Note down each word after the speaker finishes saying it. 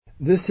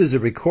This is a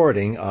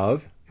recording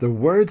of The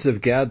Words of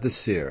Gad the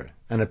Seer,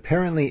 an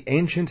apparently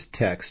ancient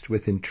text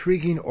with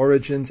intriguing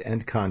origins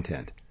and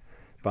content,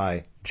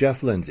 by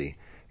Jeff Lindsay,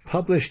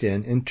 published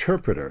in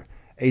Interpreter,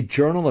 a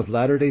journal of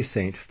Latter-day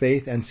Saint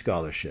faith and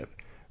scholarship,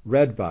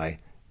 read by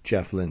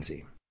Jeff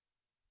Lindsay.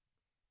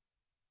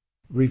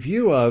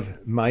 Review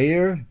of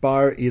Meir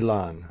Bar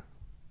Ilan,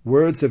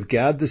 Words of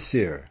Gad the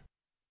Seer,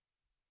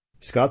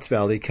 Scotts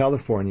Valley,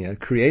 California,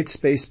 Create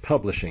Space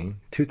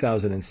Publishing,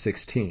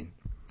 2016.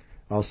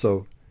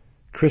 Also,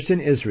 Christian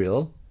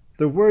Israel,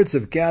 The Words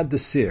of Gad the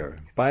Seer,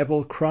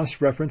 Bible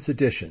Cross-Reference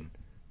Edition,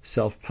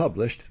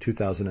 self-published,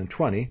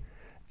 2020,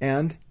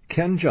 and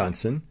Ken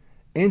Johnson,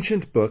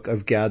 Ancient Book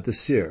of Gad the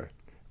Seer,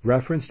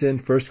 referenced in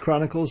 1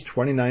 Chronicles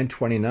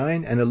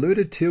 29:29 and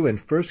alluded to in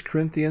 1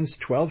 Corinthians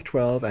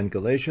 12:12 and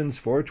Galatians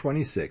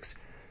 4:26,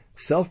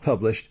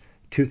 self-published,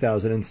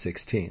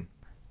 2016.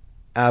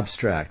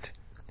 Abstract.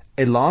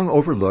 A long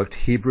overlooked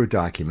Hebrew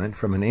document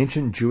from an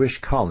ancient Jewish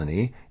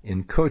colony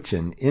in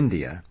Cochin,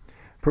 India,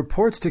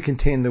 purports to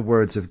contain the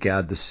words of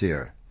Gad the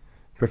Seer.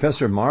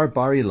 Professor Meir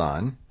Bar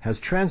Ilan has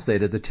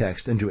translated the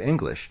text into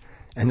English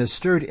and has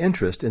stirred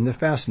interest in the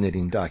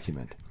fascinating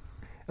document.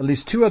 At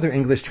least 2 other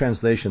English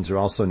translations are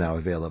also now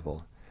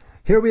available.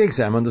 Here we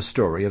examine the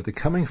story of the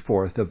coming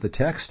forth of the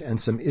text and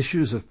some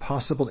issues of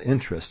possible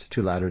interest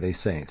to Latter-day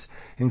Saints,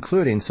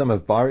 including some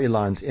of Bar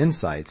Ilan's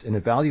insights in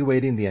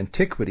evaluating the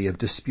antiquity of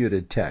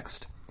disputed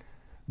text.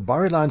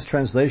 Bar Ilan's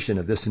translation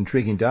of this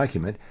intriguing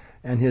document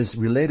and his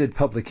related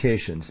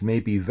publications may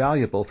be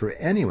valuable for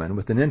anyone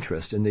with an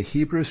interest in the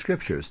Hebrew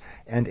Scriptures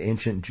and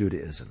ancient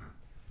Judaism.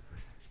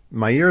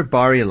 Meir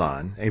Bar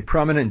Ilan, a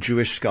prominent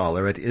Jewish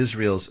scholar at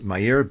Israel's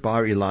Meir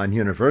Bar Ilan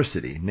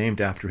University,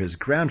 named after his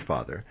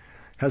grandfather,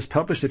 has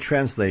published a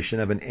translation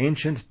of an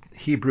ancient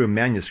Hebrew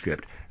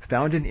manuscript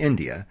found in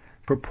India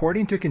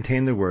purporting to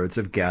contain the words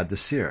of Gad the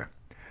Seer.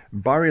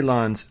 Bar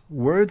Ilan's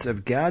Words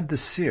of Gad the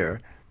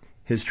Seer,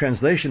 his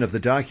translation of the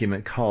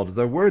document called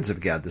The Words of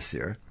Gad the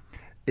Seer,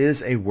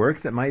 is a work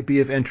that might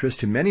be of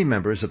interest to many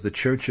members of the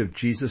Church of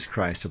Jesus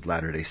Christ of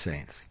Latter-day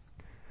Saints.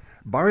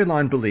 Bar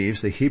Ilan believes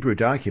the Hebrew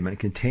document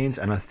contains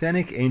an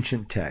authentic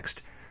ancient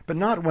text, but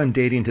not one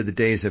dating to the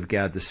days of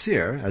Gad the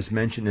Seer, as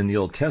mentioned in the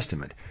Old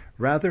Testament.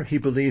 Rather, he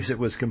believes it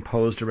was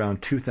composed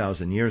around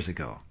 2,000 years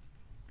ago.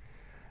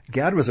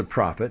 Gad was a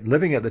prophet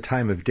living at the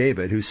time of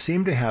David who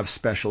seemed to have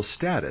special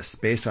status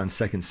based on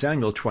 2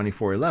 Samuel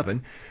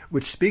 24:11,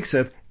 which speaks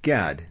of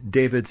Gad,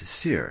 David's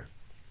seer.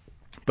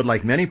 But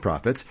like many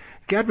prophets,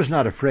 Gad was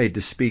not afraid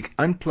to speak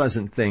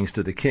unpleasant things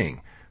to the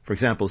king. For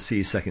example,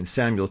 see 2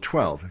 Samuel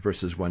 12,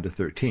 verses 1 to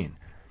 13.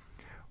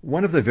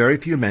 One of the very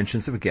few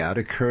mentions of Gad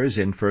occurs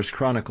in 1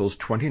 Chronicles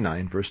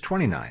 29, verse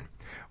 29,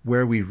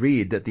 where we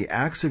read that the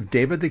acts of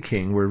David the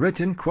king were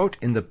written, quote,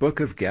 in the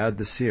book of Gad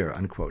the Seer,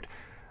 unquote.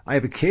 I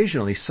have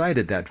occasionally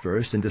cited that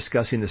verse in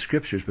discussing the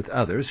Scriptures with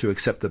others who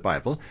accept the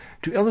Bible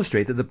to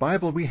illustrate that the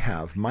Bible we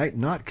have might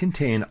not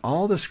contain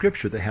all the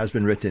Scripture that has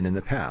been written in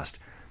the past.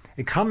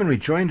 A common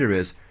rejoinder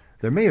is,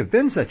 there may have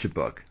been such a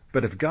book,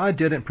 but if God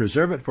didn't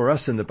preserve it for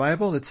us in the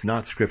Bible, it's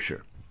not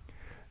Scripture.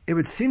 It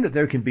would seem that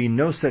there can be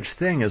no such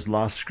thing as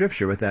lost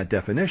Scripture with that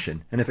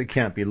definition, and if it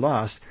can't be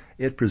lost,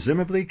 it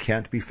presumably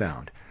can't be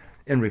found.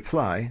 In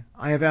reply,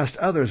 I have asked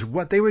others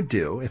what they would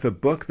do if a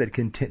book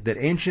that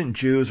ancient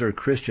Jews or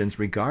Christians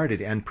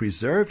regarded and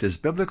preserved as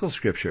biblical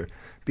Scripture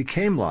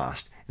became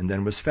lost and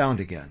then was found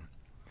again.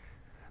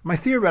 My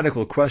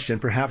theoretical question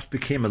perhaps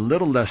became a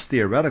little less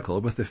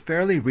theoretical with the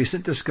fairly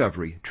recent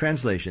discovery,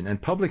 translation,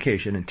 and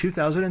publication in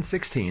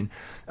 2016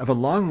 of a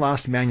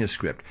long-lost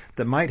manuscript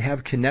that might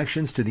have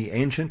connections to the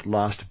ancient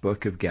lost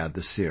book of Gad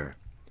the Seer.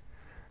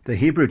 The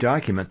Hebrew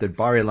document that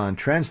Bar Ilan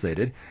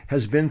translated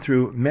has been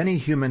through many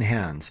human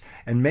hands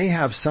and may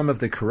have some of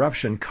the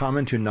corruption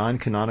common to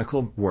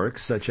non-canonical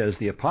works such as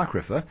the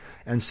Apocrypha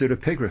and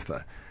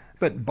Pseudepigrapha.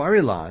 But Bar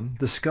Ilan,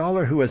 the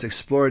scholar who has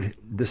explored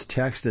this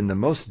text in the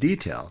most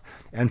detail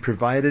and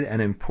provided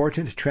an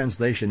important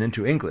translation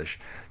into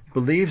English,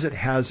 believes it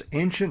has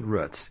ancient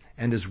roots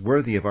and is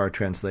worthy of our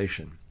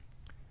translation.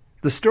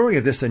 The story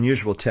of this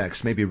unusual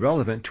text may be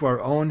relevant to our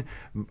own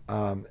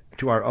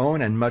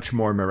and much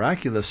more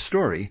miraculous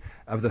story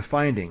of the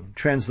finding,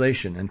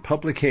 translation, and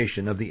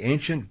publication of the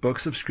ancient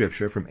books of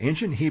Scripture from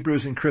ancient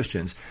Hebrews and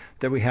Christians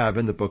that we have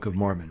in the Book of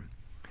Mormon.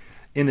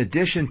 In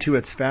addition to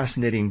its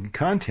fascinating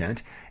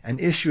content, an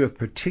issue of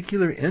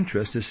particular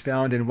interest is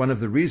found in one of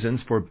the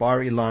reasons for Bar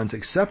Ilan's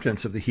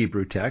acceptance of the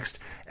Hebrew text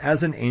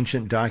as an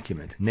ancient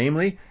document,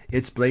 namely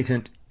its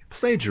blatant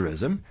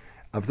plagiarism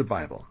of the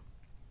Bible.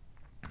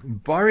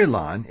 Bar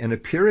Ilan, in a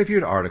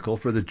peer-reviewed article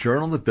for the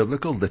Journal of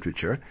Biblical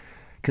Literature,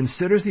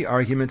 considers the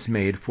arguments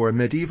made for a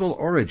medieval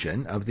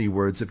origin of the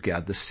words of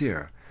Gad the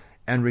Seer,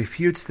 and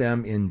refutes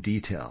them in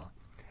detail,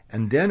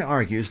 and then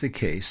argues the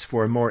case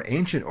for a more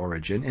ancient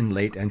origin in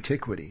late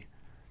antiquity.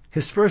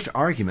 His first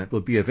argument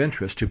will be of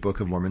interest to Book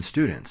of Mormon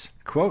students.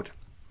 Quote,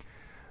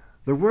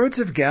 the words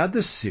of Gad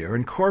the Seer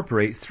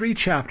incorporate 3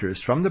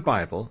 chapters from the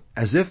Bible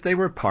as if they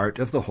were part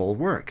of the whole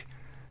work.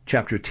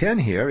 Chapter 10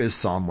 here is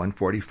Psalm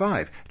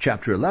 145.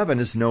 Chapter 11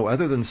 is no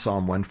other than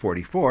Psalm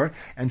 144.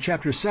 And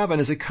chapter 7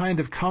 is a kind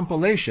of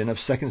compilation of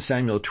 2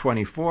 Samuel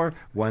 24,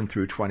 1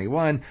 through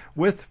 21,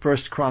 with 1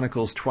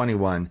 Chronicles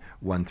 21,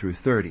 1 through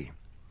 30.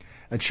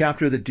 A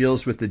chapter that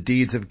deals with the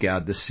deeds of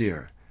Gad the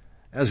seer.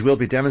 As will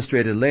be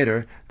demonstrated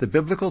later, the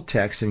biblical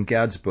text in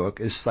Gad's book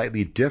is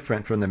slightly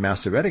different from the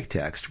Masoretic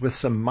text, with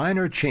some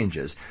minor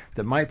changes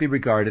that might be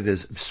regarded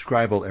as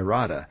scribal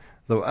errata,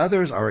 though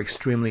others are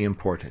extremely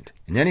important.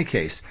 In any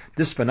case,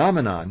 this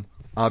phenomenon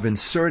of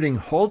inserting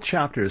whole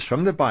chapters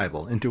from the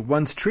Bible into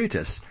one's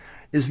treatise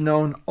is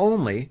known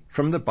only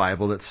from the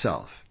Bible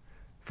itself.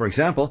 For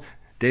example,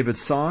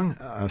 David's song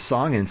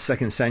in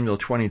 2 Samuel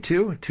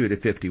 22,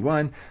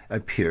 2-51,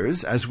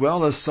 appears, as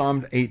well as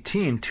Psalm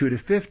 18,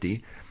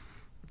 2-50,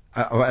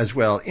 as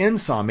well in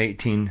Psalm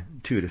 18,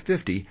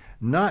 2-50,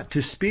 not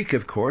to speak,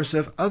 of course,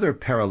 of other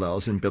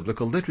parallels in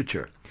biblical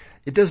literature.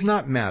 It does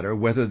not matter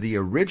whether the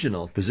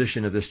original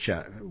position of this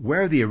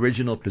where the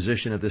original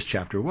position of this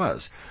chapter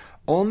was.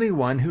 Only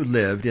one who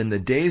lived in the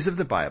days of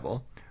the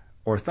Bible,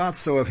 or thought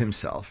so of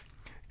himself,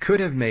 could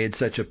have made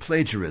such a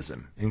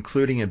plagiarism,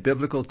 including a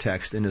biblical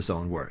text in his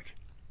own work.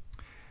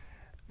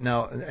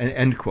 Now,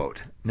 end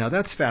quote. Now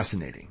that's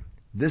fascinating.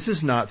 This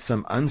is not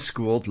some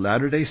unschooled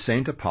Latter-day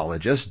Saint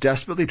apologist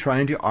desperately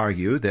trying to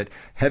argue that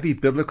heavy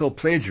biblical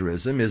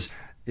plagiarism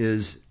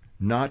is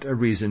not a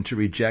reason to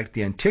reject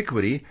the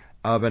antiquity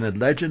of an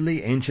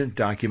allegedly ancient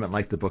document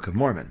like the Book of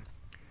Mormon.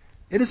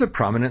 It is a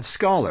prominent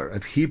scholar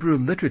of Hebrew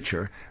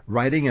literature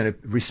writing in a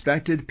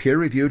respected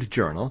peer-reviewed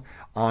journal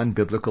on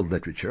biblical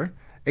literature,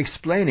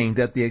 explaining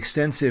that the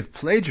extensive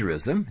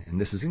plagiarism,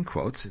 and this is in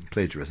quotes,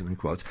 plagiarism in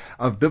quotes,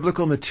 of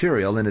biblical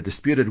material in a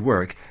disputed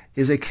work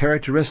is a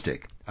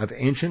characteristic of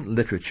ancient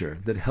literature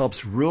that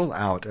helps rule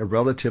out a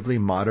relatively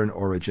modern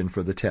origin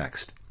for the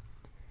text.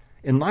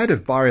 In light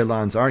of Bar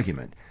Ilan's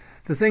argument,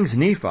 the things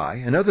Nephi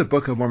and other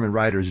Book of Mormon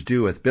writers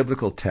do with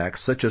biblical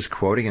texts, such as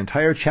quoting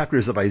entire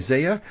chapters of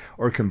Isaiah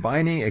or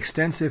combining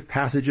extensive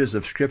passages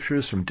of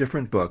scriptures from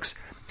different books,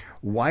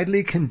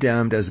 widely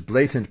condemned as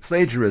blatant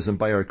plagiarism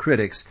by our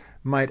critics,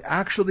 might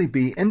actually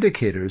be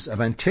indicators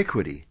of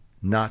antiquity,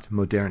 not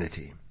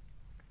modernity.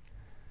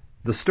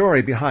 The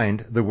story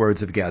behind the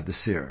words of Gad the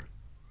seer.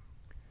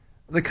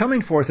 The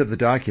coming forth of the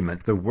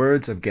document, The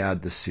Words of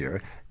Gad the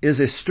Seer, is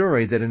a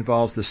story that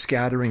involves the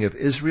scattering of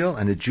Israel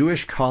and a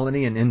Jewish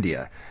colony in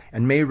India,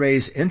 and may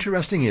raise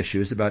interesting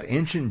issues about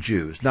ancient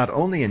Jews, not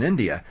only in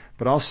India,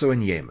 but also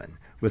in Yemen,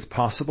 with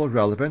possible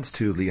relevance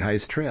to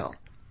Lehi's Trail.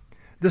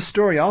 This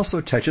story also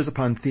touches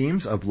upon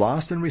themes of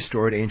lost and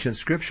restored ancient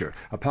scripture,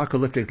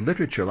 apocalyptic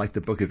literature like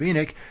the Book of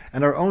Enoch,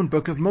 and our own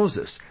Book of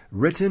Moses,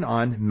 written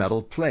on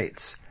metal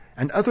plates,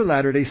 and other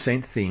Latter-day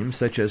Saint themes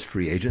such as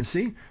free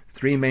agency,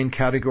 three main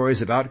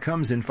categories of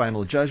outcomes in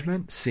final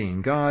judgment,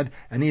 seeing God,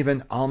 and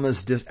even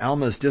Alma's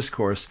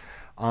discourse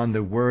on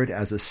the Word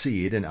as a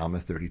seed in Alma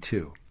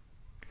 32.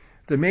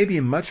 There may be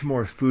much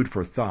more food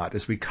for thought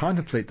as we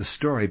contemplate the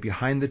story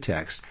behind the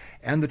text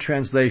and the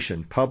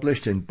translation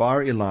published in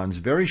Bar Ilan's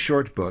very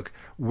short book,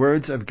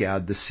 Words of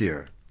Gad the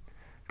Seer.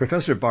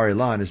 Professor Bar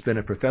Ilan has been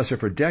a professor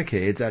for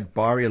decades at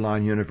Bar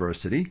Ilan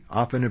University,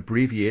 often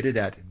abbreviated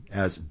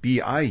as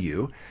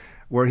BIU,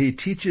 where he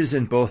teaches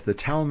in both the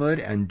Talmud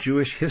and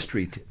Jewish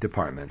history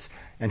departments,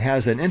 and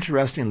has an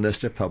interesting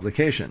list of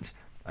publications,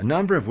 a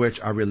number of which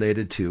are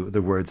related to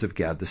the Words of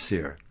Gad the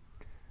Seer.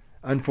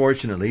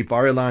 Unfortunately,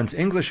 Bar Ilan's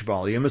English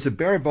volume is a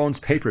bare-bones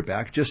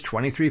paperback, just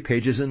 23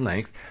 pages in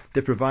length,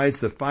 that provides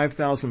the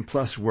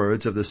 5,000-plus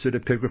words of the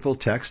pseudepigraphal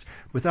text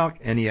without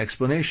any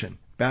explanation,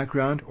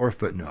 background, or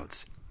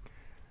footnotes.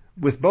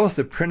 With both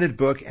the printed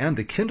book and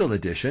the Kindle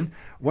edition,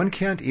 one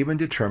can't even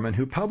determine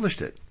who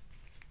published it.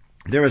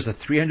 There is a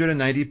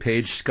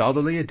 390-page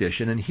scholarly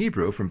edition in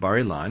Hebrew from Bar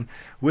Ilan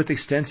with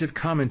extensive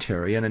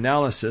commentary and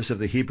analysis of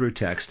the Hebrew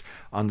text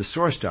on the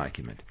source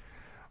document.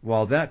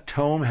 While that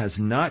tome has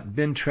not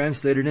been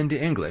translated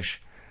into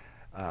English,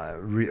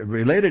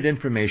 related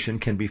information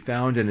can be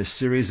found in a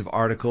series of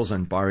articles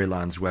on Bar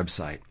Ilan's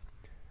website.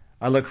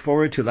 I look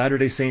forward to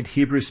Latter-day Saint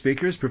Hebrew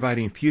speakers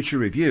providing future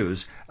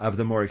reviews of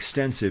the more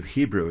extensive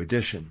Hebrew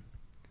edition.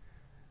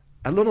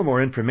 A little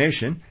more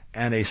information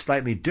and a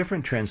slightly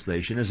different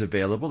translation is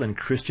available in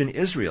Christian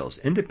Israel's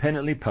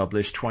independently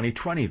published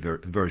 2020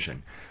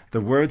 version,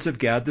 The Words of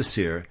Gad the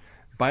Seer,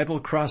 Bible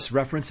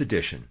Cross-Reference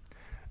Edition,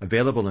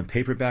 available in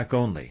paperback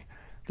only.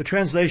 The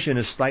translation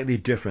is slightly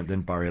different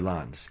than Bar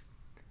Ilan's.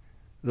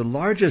 The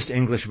largest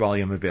English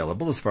volume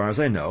available, as far as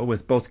I know,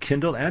 with both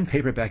Kindle and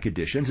paperback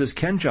editions, is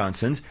Ken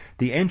Johnson's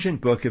The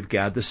Ancient Book of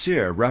Gad the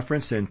Seer,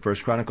 referenced in 1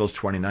 Chronicles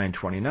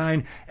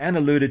 29:29 and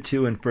alluded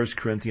to in 1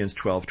 Corinthians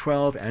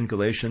 12:12 and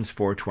Galatians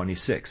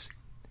 4:26.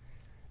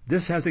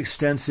 This has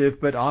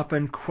extensive but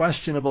often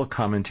questionable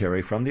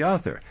commentary from the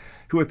author,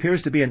 who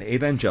appears to be an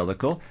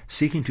evangelical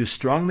seeking to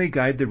strongly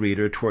guide the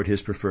reader toward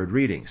his preferred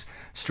readings,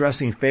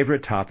 stressing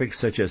favorite topics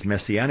such as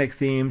messianic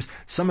themes,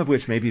 some of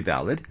which may be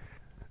valid.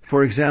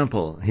 For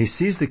example, he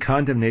sees the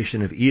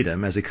condemnation of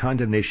Edom as a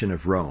condemnation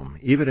of Rome,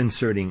 even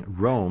inserting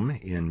Rome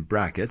in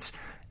brackets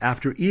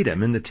after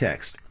Edom in the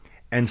text,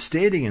 and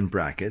stating in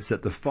brackets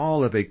that the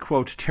fall of a,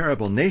 quote,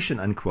 terrible nation,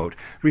 unquote,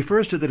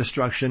 refers to the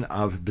destruction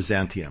of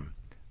Byzantium.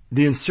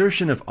 The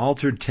insertion of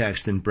altered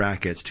text in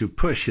brackets to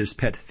push his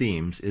pet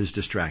themes is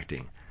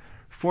distracting.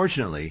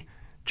 Fortunately,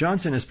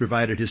 Johnson has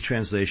provided his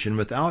translation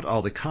without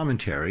all the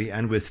commentary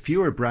and with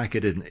fewer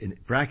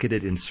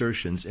bracketed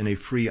insertions in a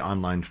free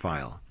online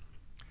file.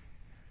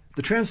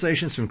 The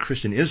translations from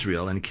Christian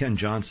Israel and Ken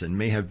Johnson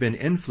may have been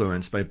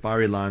influenced by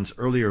Bar-Ilan's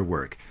earlier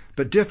work,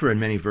 but differ in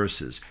many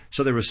verses,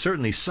 so there was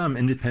certainly some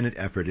independent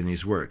effort in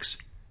these works.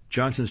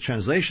 Johnson's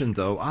translation,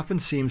 though, often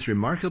seems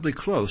remarkably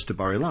close to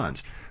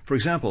Bar-Ilan's. For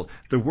example,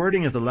 the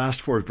wording of the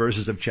last 4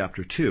 verses of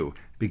chapter 2,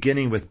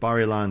 beginning with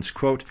Bar-Ilan's,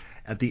 quote,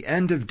 "At the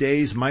end of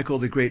days Michael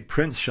the great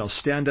prince shall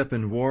stand up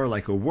in war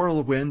like a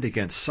whirlwind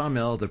against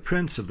Samel, the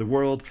prince of the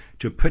world,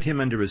 to put him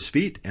under his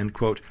feet," end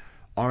quote,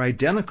 are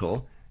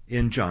identical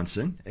in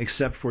Johnson,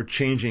 except for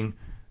changing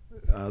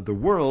the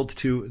world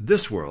to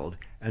this world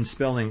and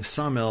spelling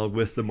Samel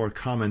with the more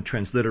common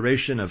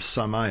transliteration of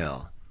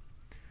Samael.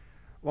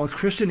 While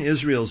Christian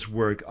Israel's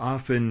work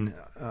often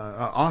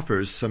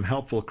offers some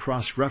helpful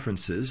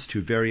cross-references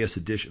to various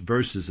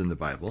verses in the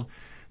Bible,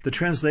 the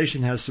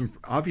translation has some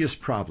obvious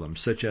problems,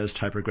 such as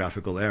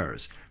typographical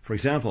errors. For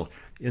example,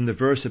 in the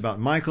verse about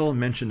Michael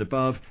mentioned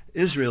above,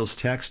 Israel's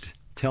text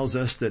tells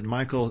us that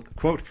Michael,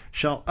 quote,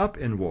 "shall up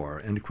in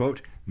war," end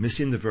quote,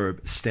 missing the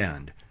verb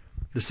stand.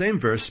 The same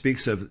verse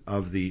speaks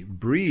of the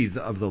breathe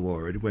of the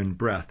Lord when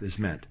breath is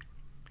meant.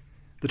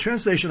 The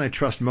translation I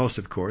trust most,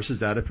 of course, is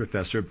that of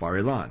Professor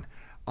Bar-Ilan.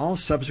 All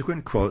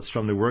subsequent quotes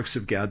from the works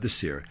of Gad the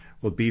Seer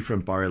will be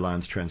from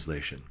Bar-Ilan's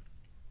translation.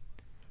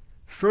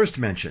 First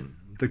mention,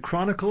 the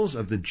Chronicles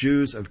of the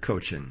Jews of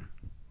Cochin.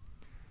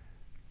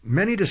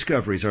 Many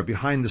discoveries are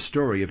behind the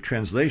story of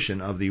translation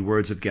of the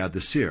words of Gad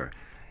the Seer.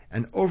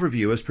 An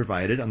overview is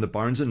provided on the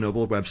Barnes &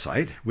 Noble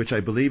website, which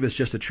I believe is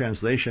just a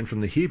translation from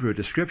the Hebrew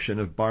description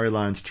of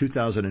Bar-Ilan's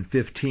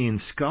 2015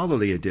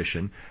 scholarly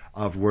edition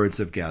of Words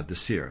of Gad the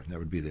Seer. That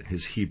would be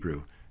his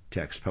Hebrew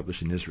text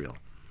published in Israel.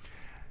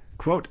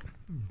 Quote,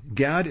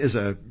 "Gad is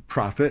a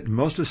prophet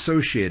most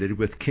associated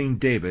with King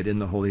David in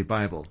the Holy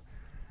Bible.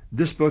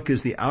 This book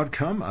is the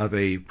outcome of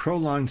a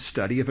prolonged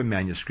study of a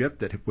manuscript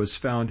that was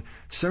found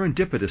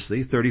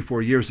serendipitously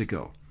 34 years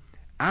ago.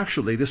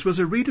 Actually, this was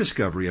a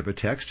rediscovery of a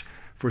text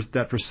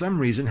that for some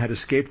reason had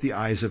escaped the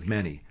eyes of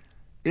many.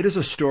 It is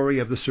a story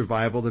of the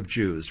survival of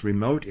Jews,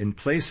 remote in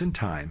place and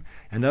time,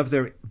 and of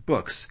their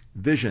books,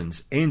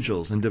 visions,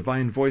 angels, and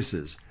divine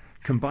voices,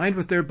 combined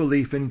with their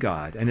belief in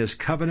God and his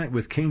covenant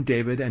with King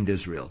David and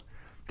Israel.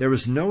 There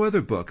is no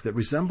other book that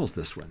resembles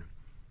this one.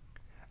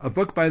 A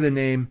book by the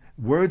name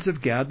Words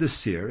of Gad the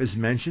Seer is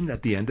mentioned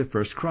at the end of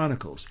 1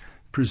 Chronicles,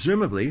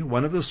 presumably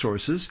one of the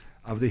sources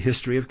of the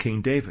history of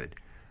King David.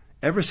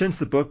 Ever since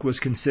the book was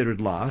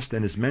considered lost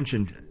and is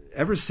mentioned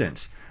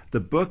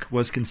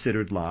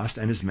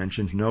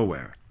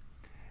nowhere.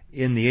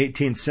 In the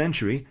 18th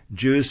century,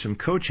 Jews from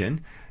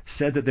Cochin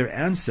said that their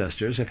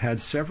ancestors have had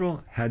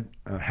several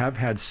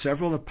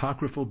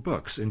apocryphal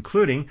books,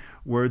 including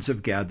Words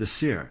of Gad the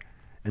Seer.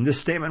 And this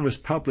statement was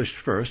published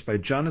first by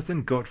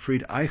Jonathan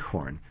Gottfried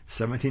Eichhorn,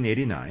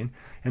 1789,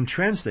 and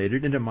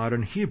translated into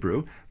modern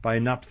Hebrew by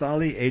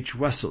Naphtali H.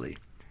 Wesley,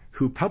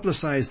 who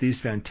publicized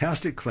these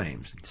fantastic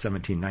claims in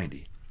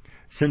 1790.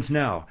 Since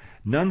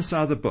none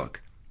saw the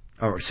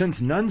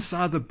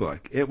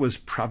book, it was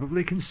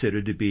probably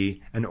considered to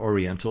be an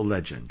Oriental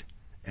legend.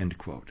 End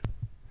quote.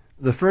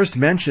 The first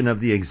mention of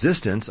the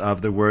existence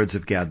of the Words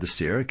of Gad the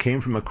Seer came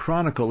from a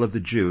chronicle of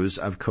the Jews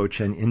of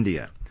Cochin,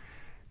 India.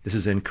 This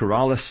is in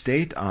Kerala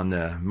State on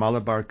the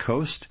Malabar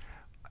coast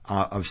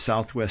of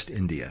southwest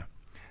India,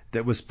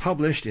 that was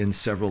published in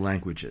several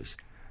languages.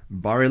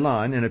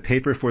 Bar-Ilan, in a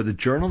paper for the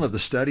Journal of the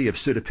Study of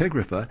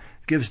Pseudepigrapha,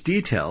 gives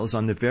details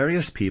on the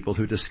various people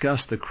who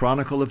discussed the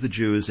Chronicle of the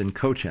Jews in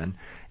Cochin,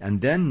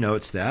 and then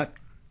notes that,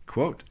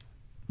 quote,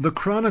 "The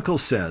Chronicle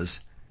says,"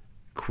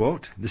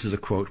 quote, this is a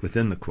quote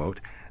within the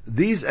quote,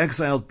 "these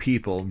exiled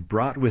people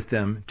brought with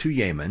them to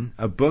Yemen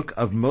a book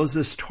of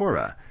Moses'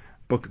 Torah,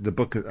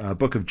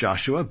 book of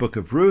Joshua, book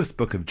of Ruth,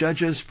 book of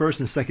Judges, 1st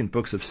and 2nd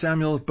books of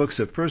Samuel, books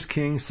of 1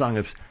 Kings,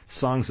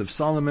 songs of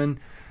Solomon,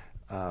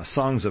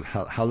 songs of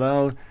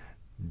Hallel,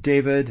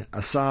 David,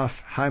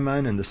 Asaph,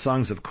 Haman, and the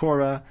songs of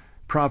Korah,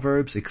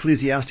 Proverbs,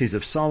 Ecclesiastes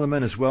of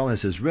Solomon, as well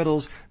as his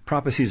riddles,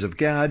 prophecies of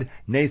Gad,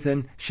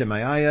 Nathan,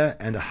 Shemaiah,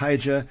 and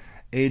Ahijah,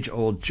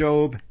 age-old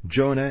Job,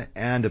 Jonah,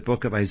 and a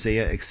book of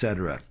Isaiah,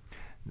 etc."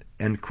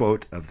 End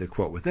quote of the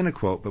quote within a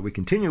quote, but we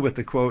continue with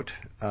the quote,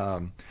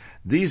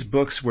 "These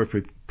books were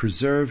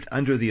preserved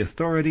under the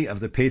authority of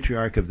the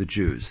patriarch of the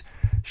Jews,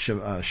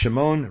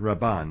 Shimon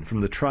Rabban, from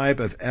the tribe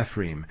of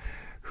Ephraim,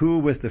 who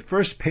was the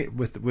first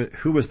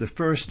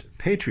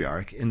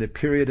patriarch in the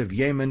period of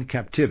Yemen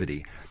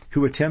captivity,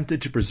 who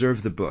attempted to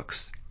preserve the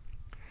books."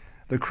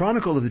 The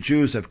Chronicle of the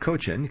Jews of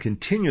Cochin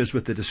continues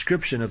with the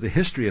description of the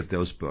history of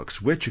those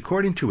books, which,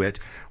 according to it,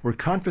 were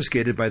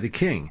confiscated by the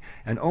king,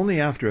 and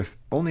only after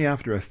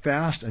a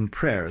fast and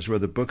prayers were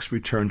the books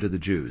returned to the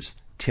Jews,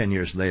 10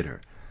 years later.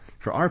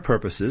 For our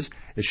purposes,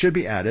 it should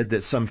be added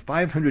that some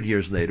 500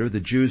 years later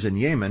the Jews in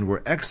Yemen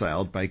were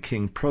exiled by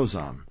King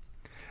Prozam.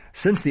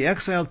 Since the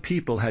exiled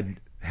people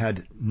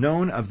had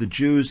known of the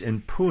Jews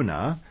in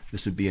Pune,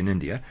 this would be in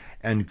India,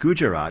 and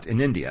Gujarat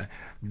in India,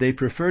 they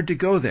preferred to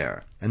go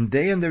there, and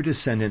they and their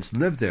descendants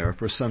lived there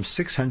for some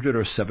 600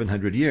 or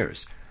 700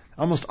 years.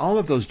 Almost all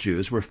of those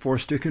Jews were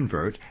forced to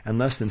convert, and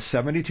less than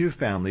 72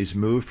 families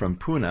moved from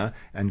Pune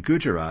and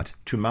Gujarat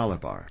to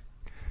Malabar.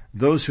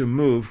 Those who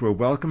moved were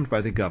welcomed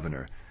by the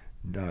governor,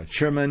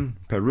 Chairman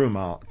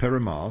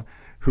Perumal,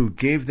 who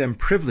gave them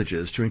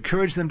privileges to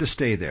encourage them to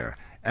stay there,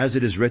 as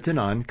it is written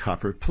on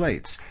copper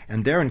plates,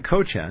 and there in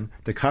Cochin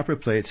the copper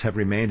plates have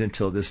remained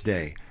until this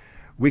day.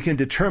 We can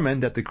determine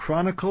that the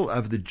Chronicle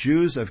of the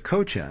Jews of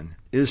Cochin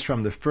is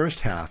from the first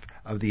half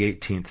of the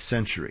 18th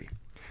century.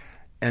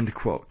 End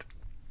quote.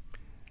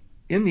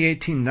 In the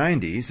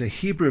 1890s, a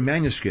Hebrew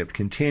manuscript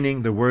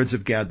containing the words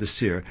of Gad the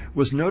seer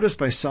was noticed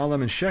by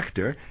Solomon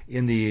Schechter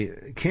in the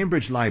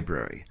Cambridge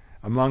Library,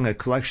 among a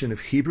collection of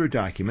Hebrew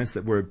documents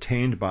that were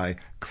obtained by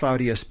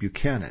Claudius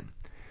Buchanan.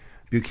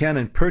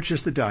 Buchanan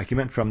purchased the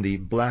document from the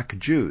Black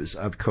Jews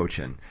of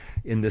Cochin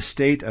in the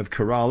state of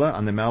Kerala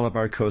on the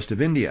Malabar coast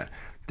of India.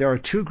 There are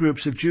two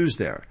groups of Jews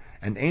there,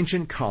 an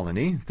ancient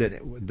colony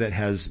that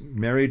has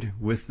married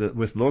with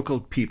local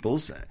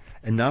peoples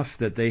enough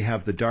that they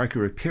have the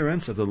darker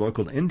appearance of the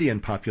local Indian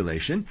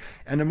population,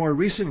 and a more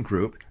recent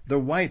group, the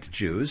white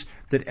Jews,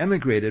 that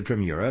emigrated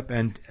from Europe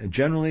and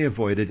generally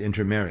avoided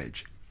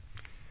intermarriage.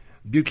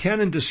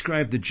 Buchanan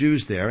described the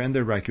Jews there and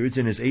their records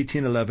in his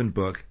 1811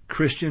 book,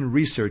 Christian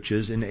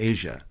Researches in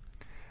Asia.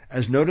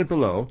 As noted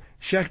below,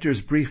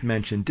 Schechter's brief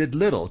mention did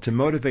little to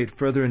motivate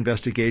further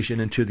investigation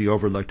into the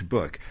overlooked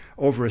book.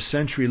 Over a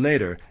century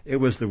later, it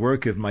was the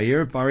work of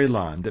Meir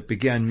Bar-Ilan that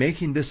began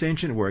making this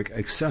ancient work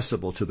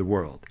accessible to the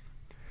world.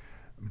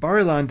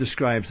 Bar-Ilan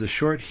describes the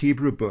short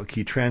Hebrew book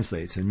he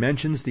translates and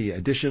mentions the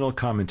additional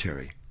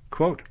commentary.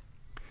 Quote,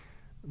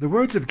 "The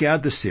words of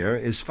Gad the seer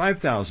is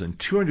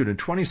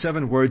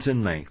 5,227 words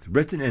in length,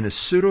 written in a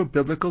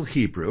pseudo-biblical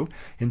Hebrew,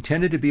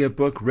 intended to be a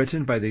book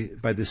written by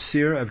the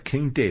seer of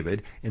King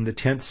David in the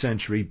 10th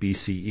century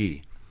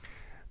BCE.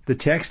 The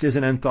text is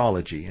an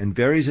anthology and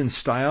varies in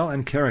style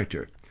and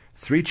character.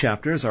 3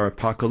 chapters are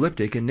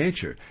apocalyptic in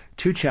nature.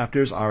 2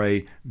 chapters are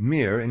a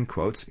mere, in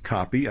quotes,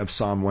 copy of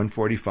Psalm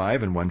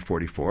 145 and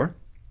 144,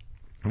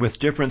 with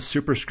different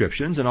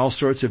superscriptions and all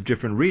sorts of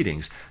different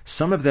readings,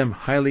 some of them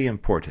highly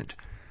important.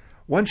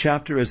 1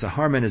 chapter is a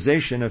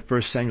harmonization of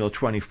 1 Samuel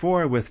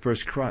 24 with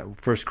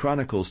 1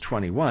 Chronicles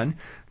 21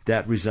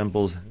 that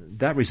resembles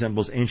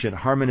ancient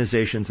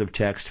harmonizations of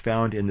text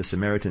found in the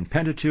Samaritan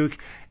Pentateuch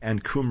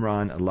and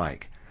Qumran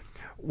alike.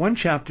 1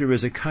 chapter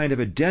is a kind of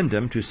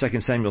addendum to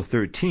 2 Samuel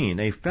 13,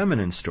 a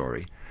feminine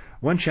story.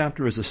 1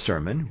 chapter is a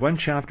sermon, 1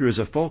 chapter is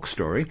a folk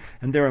story,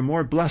 and there are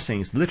more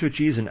blessings,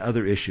 liturgies, and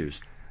other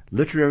issues.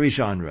 Literary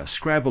genre,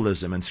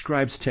 scribalism, and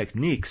scribes'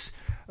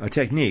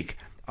 technique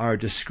are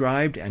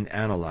described and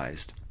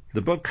analyzed.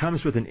 The book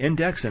comes with an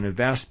index and a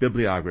vast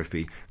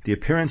bibliography. The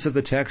appearance of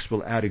the text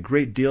will add a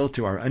great deal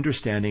to our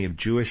understanding of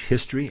Jewish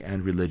history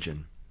and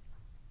religion."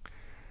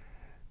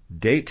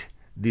 Date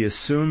the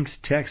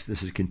assumed text.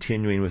 This is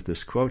continuing with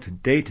this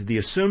quote. Date the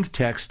assumed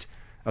text,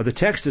 the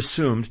text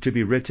assumed to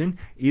be written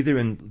either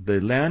in the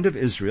land of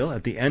Israel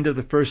at the end of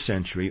the 1st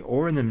century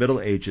or in the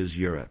Middle Ages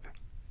Europe.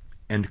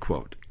 End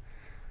quote.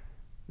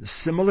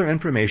 Similar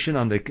information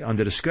on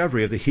the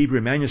discovery of the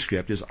Hebrew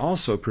manuscript is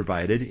also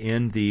provided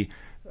in the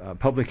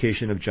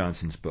publication of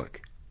Johnson's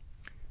book.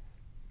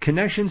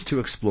 Connections to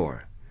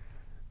explore.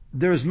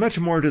 There is much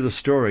more to the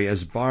story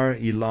as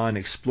Bar-Ilan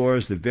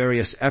explores the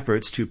various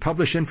efforts to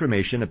publish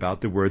information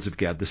about the words of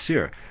Gad the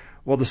seer.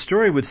 While the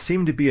story would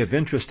seem to be of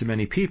interest to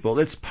many people,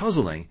 it's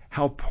puzzling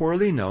how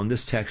poorly known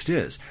this text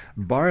is.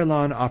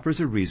 Bar-Ilan offers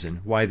a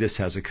reason why this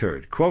has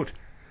occurred. Quote,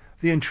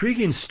 "The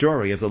intriguing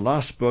story of the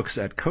lost books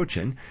at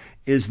Cochin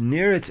is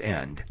near its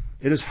end.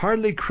 It is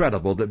hardly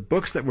credible that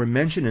books that were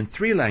mentioned in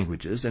 3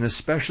 languages, and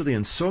especially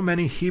in so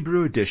many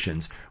Hebrew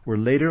editions, were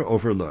later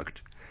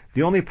overlooked.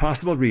 The only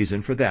possible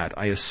reason for that,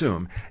 I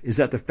assume, is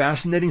that the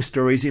fascinating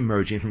stories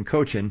emerging from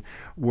Cochin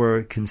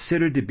were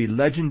considered to be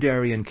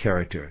legendary in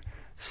character,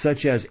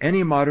 such as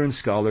any modern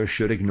scholar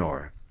should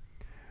ignore.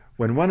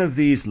 When one of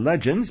these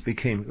legends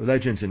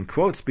in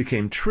quotes,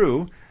 became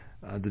true,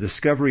 the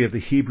discovery of the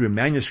Hebrew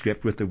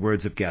manuscript with the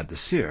words of Gad the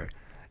seer,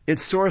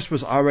 its source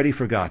was already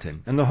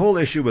forgotten, and the whole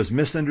issue was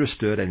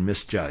misunderstood and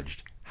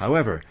misjudged.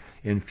 However,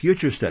 in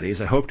future studies,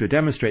 I hope to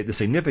demonstrate the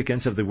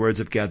significance of the words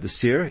of Gad the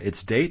seer,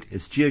 its date,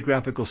 its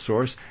geographical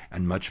source,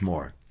 and much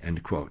more."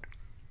 End quote.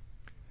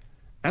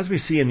 As we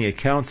see in the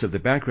accounts of the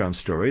background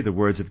story, the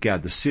words of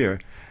Gad the seer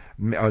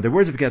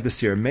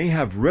may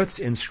have roots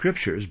in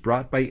scriptures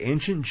brought by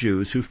ancient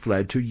Jews who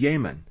fled to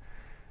Yemen.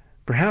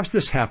 Perhaps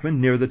this happened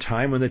near the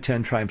time when the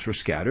 10 tribes were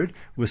scattered,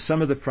 with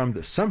some from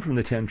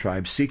the 10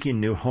 tribes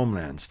seeking new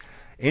homelands.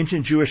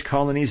 Ancient Jewish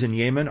colonies in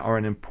Yemen are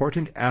an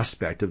important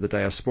aspect of the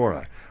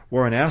diaspora.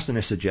 Warren Aston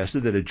has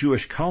suggested that a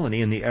Jewish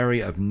colony in the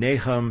area of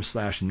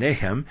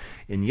Nahum/Nehem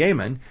in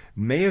Yemen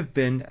may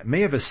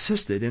have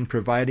assisted in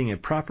providing a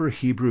proper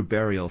Hebrew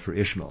burial for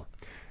Ishmael.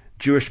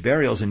 Jewish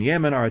burials in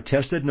Yemen are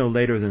attested no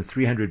later than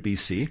 300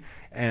 BC,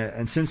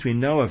 and since we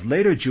know of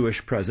later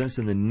Jewish presence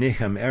in the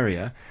Nehem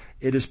area,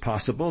 it is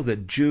possible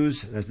that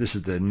Jews, this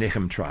is the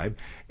Nehem tribe,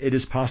 it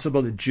is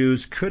possible that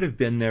Jews could have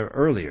been there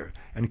earlier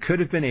and could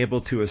have been able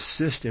to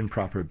assist in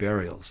proper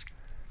burials.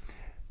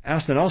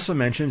 Aston also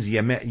mentions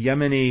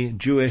Yemeni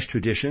Jewish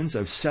traditions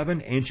of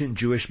 7 ancient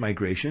Jewish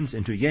migrations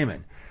into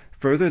Yemen.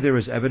 Further, there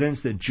is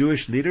evidence that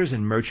Jewish leaders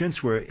and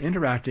merchants were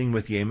interacting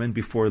with Yemen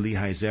before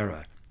Lehi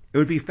Zerah. It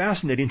would be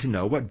fascinating to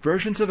know what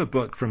versions of a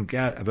book from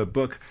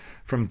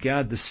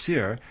Gad the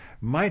Seer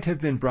might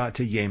have been brought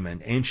to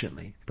Yemen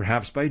anciently,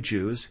 perhaps by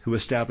Jews who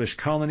established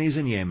colonies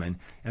in Yemen,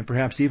 and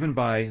perhaps even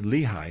by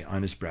Lehi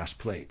on his brass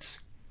plates.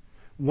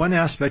 One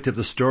aspect of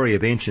the story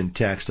of ancient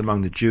text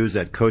among the Jews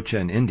at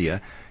Cochin,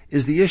 India,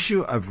 is the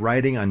issue of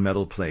writing on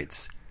metal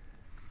plates.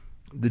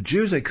 The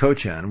Jews at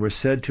Cochin were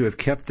said to have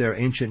kept their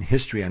ancient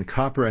history on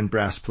copper and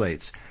brass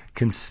plates,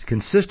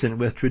 consistent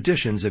with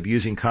traditions of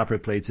using copper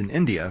plates in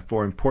India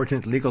for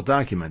important legal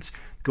documents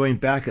going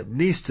back at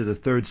least to the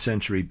 3rd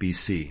century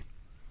BC.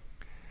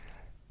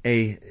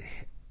 A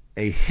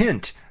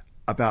hint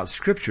about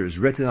scriptures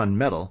written on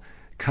metal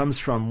comes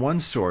from one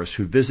source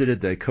who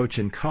visited the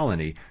Cochin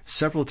colony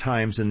several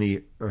times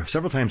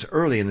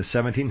early in the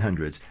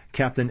 1700s,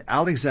 Captain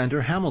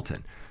Alexander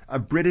Hamilton, a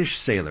British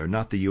sailor,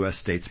 not the U.S.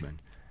 statesman.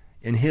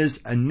 In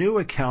his A New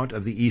Account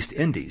of the East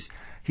Indies,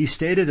 he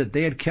stated that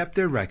they had kept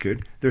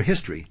their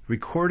history,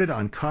 recorded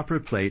on copper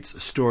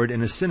plates stored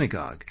in a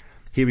synagogue.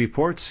 He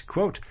reports,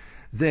 quote,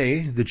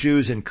 "They, the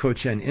Jews in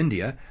Cochin,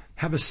 India,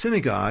 have a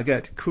synagogue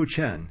at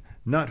Cochin,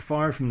 not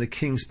far from the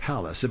king's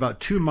palace, about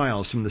 2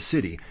 miles from the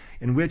city,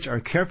 in which are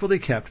carefully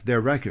kept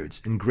their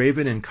records,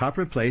 engraven in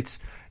copper plates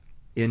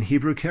in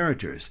Hebrew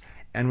characters,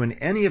 and when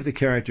any of the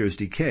characters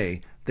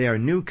decay, they are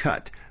new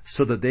cut,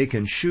 so that they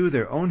can shew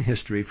their own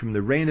history from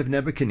the reign of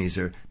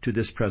Nebuchadnezzar to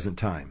this present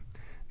time.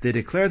 They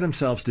declare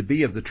themselves to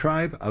be of the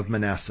tribe of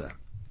Manasseh."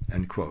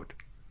 End quote.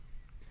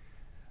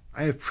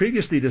 I have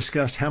previously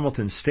discussed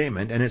Hamilton's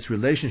statement and its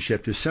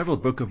relationship to several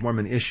Book of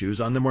Mormon issues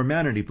on the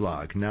Mormanity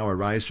blog, now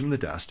Arise from the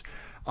Dust,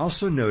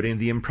 also noting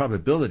the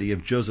improbability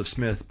of Joseph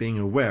Smith being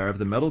aware of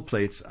the metal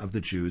plates of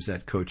the Jews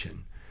at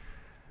Cochin.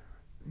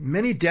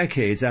 Many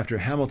decades after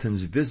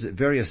Hamilton's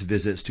various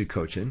visits to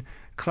Cochin,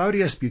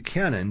 Claudius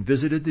Buchanan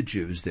visited the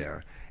Jews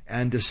there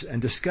and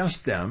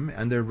discussed them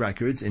and their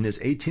records in his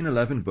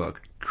 1811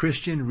 book,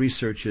 Christian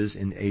Researches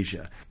in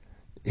Asia.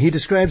 He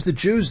describes the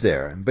Jews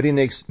there, but he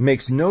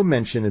makes no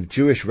mention of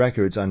Jewish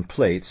records on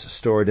plates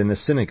stored in a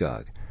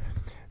synagogue.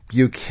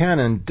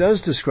 Buchanan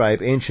does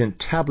describe ancient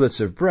tablets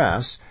of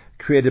brass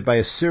created by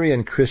a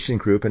Syrian Christian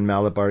group in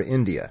Malabar,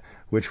 India,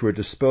 which were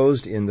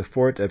disposed in the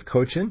fort of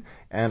Cochin,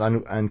 and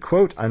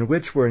on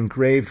which were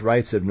engraved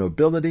rights of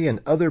nobility and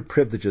other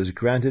privileges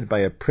granted by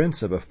a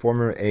prince of a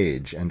former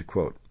age, end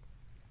quote.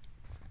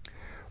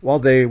 While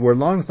these were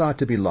long thought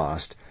to be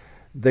lost,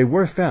 they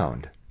were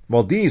found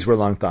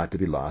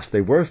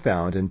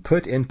and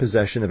put in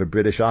possession of a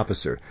British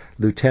officer,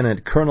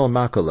 Lieutenant Colonel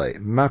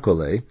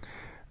Macaulay,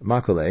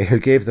 who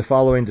gave the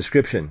following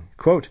description,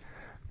 quote,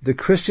 "The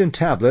Christian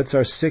tablets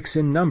are 6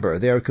 in number.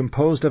 They are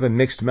composed of a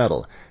mixed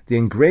metal. The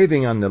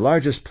engraving on the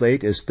largest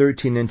plate is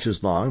 13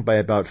 inches long by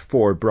about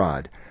 4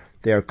 broad.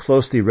 They are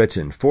closely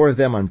written, 4 of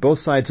them on both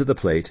sides of the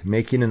plate,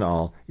 making in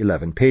all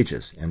 11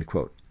 pages." End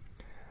quote.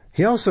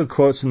 He also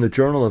quotes from the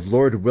journal of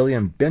Lord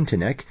William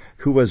Bentinck,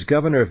 who was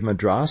governor of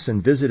Madras and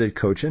visited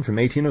Cochin from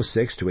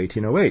 1806 to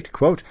 1808,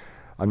 quote,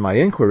 "On my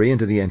inquiry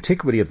into the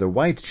antiquity of the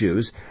white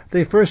Jews,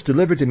 they first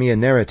delivered to me a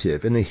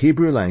narrative in the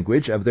Hebrew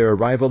language of their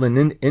arrival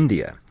in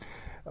India,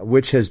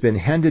 which has been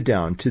handed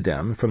down to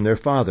them from their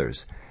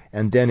fathers,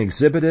 and then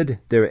exhibited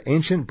their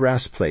ancient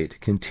brass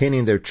plate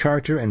containing their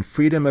charter and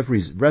freedom of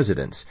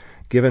residence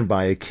given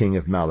by a king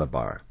of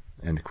Malabar."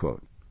 End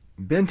quote.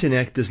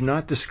 Bentinck does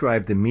not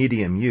describe the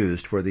medium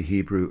used for the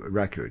Hebrew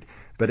record,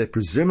 but it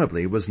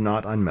presumably was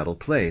not on metal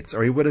plates,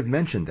 or he would have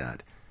mentioned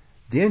that.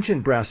 The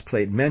ancient brass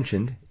plate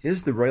mentioned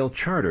is the royal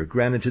charter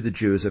granted to the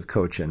Jews of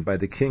Cochin by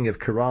the king of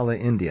Kerala,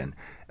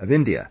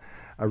 India,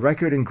 a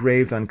record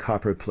engraved on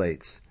copper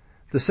plates.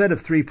 The set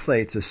of 3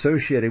 plates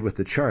associated with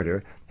the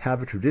charter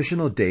have a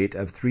traditional date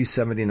of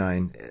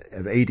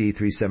AD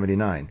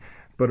 379,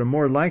 but are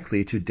more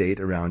likely to date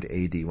around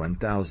AD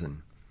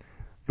 1000.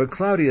 But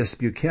Claudius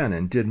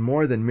Buchanan did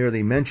more than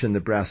merely mention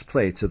the brass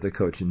plates of the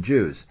Cochin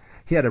Jews.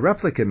 He had a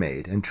replica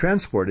made and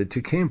transported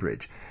to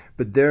Cambridge,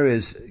 but there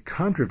is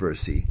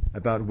controversy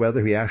about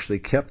whether he actually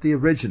kept the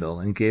original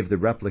and gave the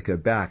replica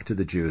back to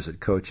the Jews at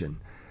Cochin.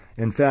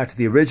 In fact,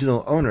 the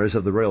original owners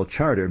of the royal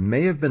charter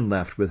may have been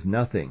left with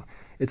nothing.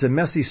 It's a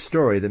messy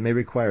story that may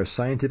require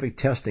scientific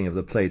testing of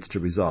the plates to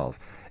resolve.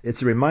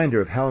 It's a reminder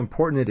of how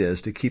important it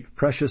is to keep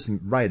precious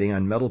writing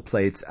on metal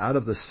plates out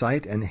of the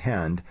sight and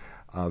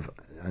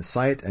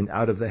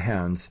out of the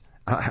hands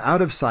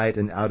out of sight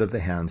and out of the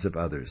hands of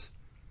others.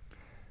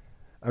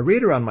 A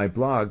reader on my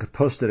blog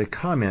posted a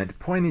comment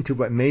pointing to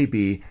what may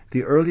be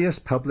the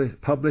earliest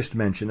published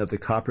mention of the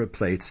copper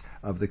plates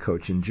of the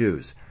Cochin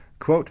Jews.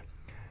 Quote,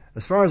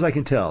 "As far as I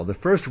can tell, the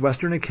first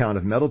Western account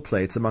of metal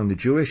plates among the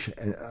Jewish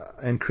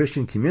and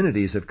Christian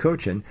communities of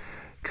Cochin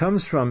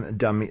comes from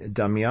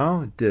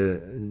Damien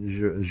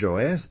de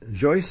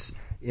Joyce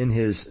in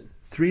his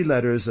 3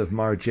 Letters of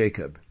Mar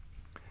Jacob.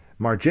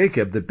 Mar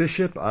Jacob, the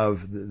bishop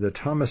of the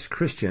Thomas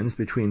Christians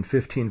between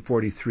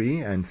 1543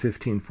 and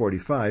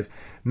 1545,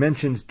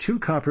 mentioned 2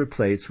 copper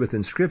plates with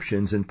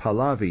inscriptions in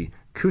Pahlavi,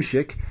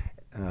 Cushik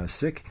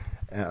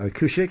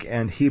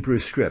and Hebrew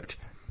script.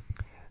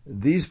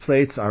 These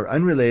plates are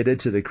unrelated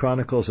to the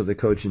chronicles of the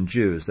Cochin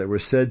Jews that were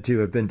said to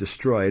have been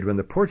destroyed when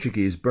the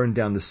Portuguese burned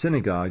down the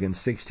synagogue in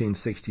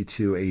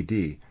 1662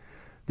 A.D.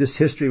 This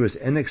history was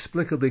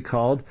inexplicably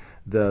called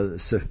the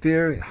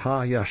Sefer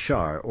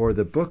HaYashar, or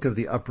the Book of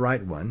the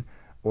Upright One,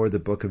 or the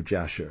Book of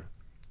Jasher."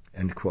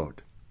 End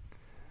quote.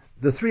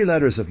 The 3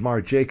 Letters of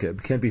Mar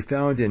Jacob can be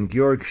found in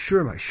Georg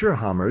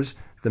Schurhammer's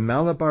The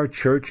Malabar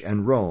Church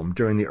and Rome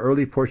during the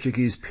early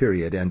Portuguese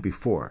period and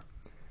before.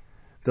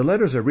 The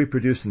letters are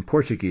reproduced in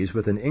Portuguese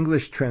with an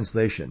English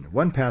translation.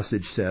 One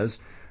passage says,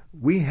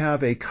 "We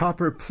have a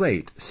copper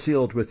plate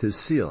sealed with his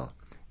seal,"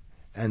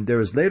 and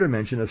there is later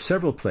mention of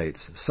several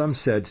plates, some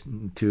said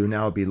to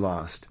now be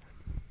lost.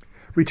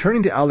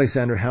 Returning to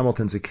Alexander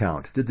Hamilton's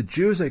account, did the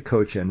Jews at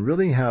Cochin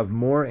really have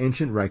more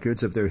ancient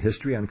records of their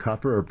history on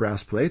copper or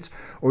brass plates,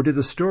 or did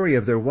the story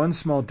of their one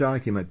small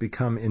document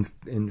become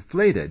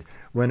inflated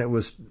when it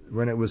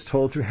was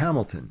told to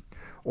Hamilton?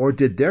 Or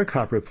did their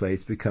copper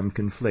plates become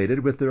conflated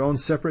with their own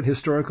separate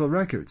historical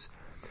records?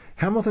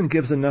 Hamilton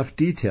gives enough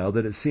detail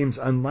that it seems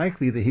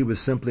unlikely that he was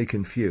simply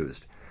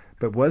confused.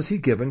 But was he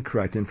given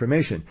correct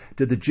information?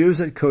 Did the Jews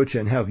at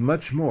Cochin have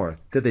much more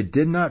that they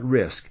did not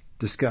risk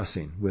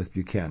discussing with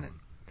Buchanan?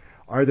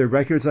 Are there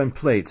records on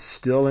plates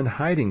still in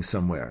hiding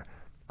somewhere?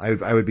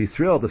 I would be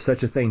thrilled if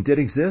such a thing did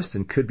exist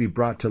and could be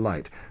brought to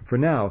light. For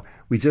now,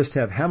 we just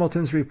have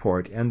Hamilton's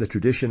report and the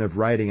tradition of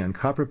writing on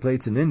copper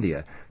plates in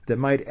India that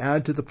might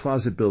add to the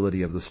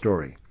plausibility of the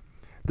story.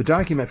 The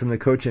document from the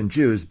Cochin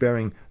Jews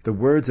bearing the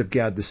words of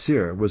Gad the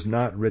seer was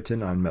not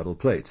written on metal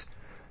plates.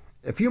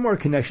 A few more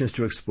connections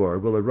to explore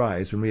will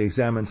arise when we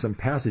examine some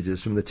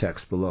passages from the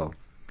text below.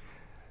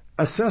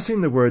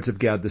 Assessing the words of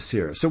Gad the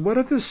seer. So what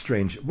of this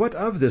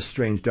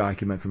strange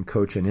document from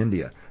Cochin,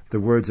 India, the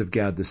words of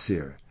Gad the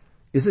seer?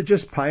 Is it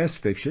just pious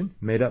fiction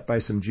made up by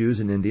some Jews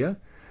in India?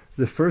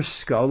 The first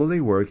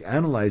scholarly work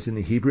analyzing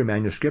the Hebrew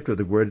manuscript of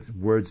the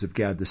words of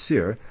Gad the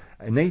seer,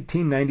 an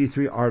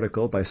 1893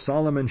 article by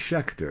Solomon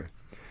Schechter,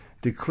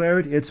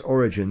 declared its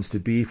origins to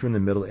be from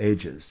the Middle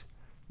Ages.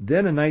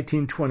 Then a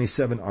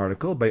 1927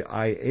 article by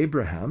I.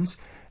 Abrahams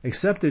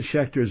accepted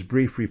Schechter's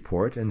brief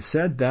report and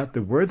said that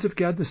the words of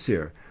Gad the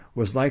seer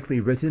was likely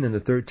written in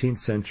the 13th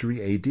century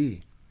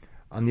A.D.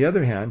 On the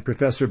other hand,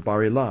 Professor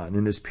Bar-Ilan,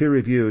 in his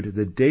peer-reviewed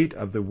The Date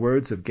of the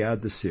Words of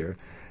Gad the Seer,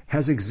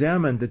 has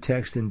examined the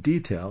text in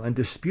detail and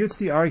disputes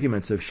the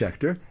arguments of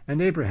Schechter and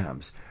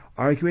Abrahams,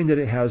 arguing that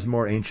it has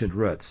more ancient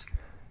roots.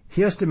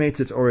 He estimates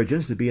its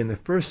origins to be in the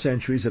first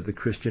centuries of the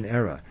Christian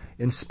era,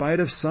 in spite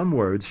of some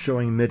words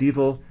showing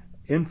medieval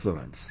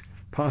influence,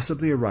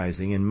 possibly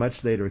arising in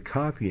much later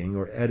copying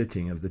or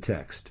editing of the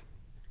text.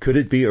 Could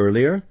it be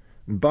earlier?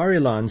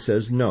 Bar-Ilan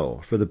says no,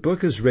 for the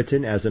book is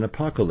written as an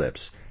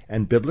apocalypse,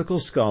 and biblical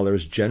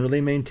scholars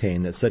generally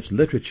maintain that such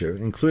literature,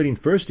 including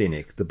First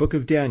Enoch, the Book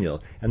of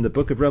Daniel, and the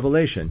Book of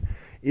Revelation,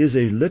 is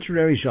a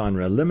literary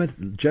genre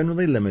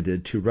generally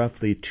limited to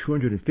roughly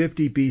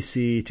 250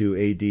 BC to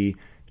AD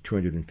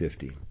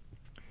 250,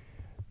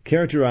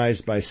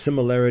 characterized by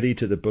similarity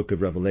to the Book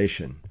of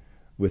Revelation,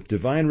 with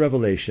divine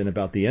revelation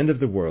about the end of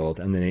the world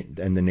and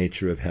the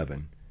nature of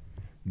heaven.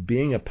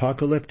 Being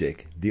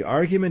apocalyptic, the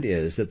argument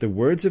is that the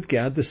words of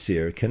Gad the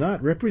seer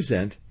cannot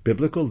represent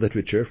biblical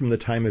literature from the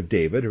time of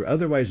David or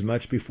otherwise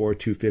much before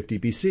 250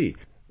 BC.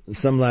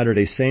 Some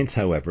Latter-day Saints,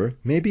 however,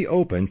 may be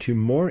open to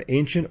more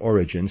ancient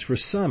origins for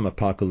some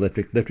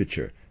apocalyptic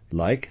literature,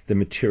 like the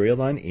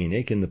material on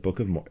Enoch in the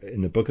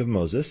Book of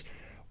Moses,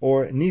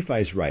 or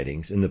Nephi's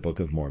writings in the Book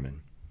of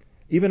Mormon.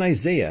 Even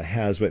Isaiah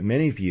has what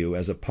many view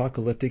as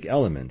apocalyptic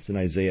elements in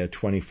Isaiah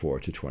 24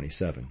 to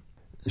 27.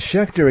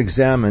 Schechter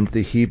examined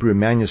the Hebrew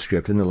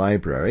manuscript in the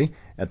library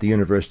at the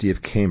University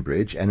of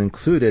Cambridge and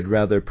concluded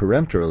rather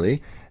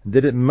peremptorily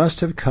that it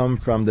must have come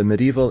from the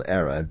medieval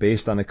era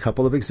based on a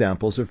couple of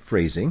examples of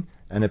phrasing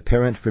and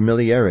apparent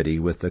familiarity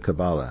with the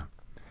Kabbalah.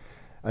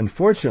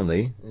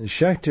 Unfortunately,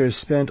 Schechter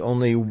spent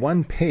only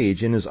 1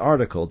 page in his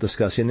article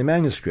discussing the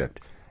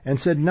manuscript and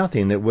said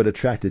nothing that would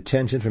attract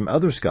attention from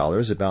other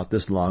scholars about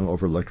this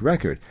long-overlooked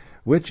record,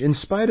 which, in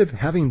spite of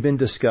having been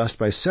discussed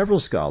by several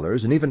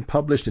scholars and even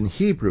published in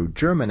Hebrew,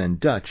 German, and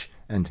Dutch,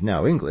 and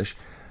now English,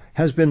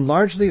 has been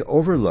largely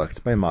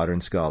overlooked by modern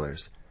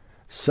scholars.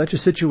 Such a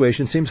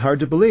situation seems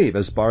hard to believe,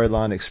 as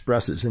Bar-Ilan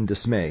expresses in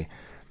dismay.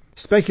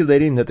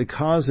 speculating that the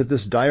cause of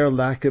this dire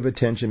lack of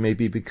attention may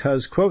be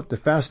because, quote, the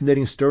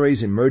fascinating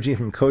stories emerging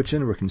from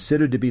Cochin were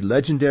considered to be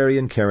legendary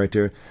in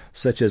character,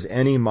 such as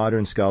any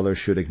modern scholar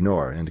should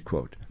ignore, end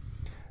quote.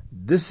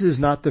 This is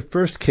not the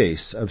first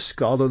case of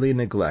scholarly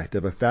neglect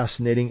of a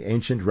fascinating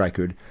ancient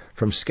record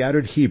from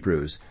scattered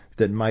Hebrews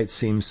that might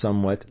seem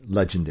somewhat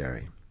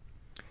legendary.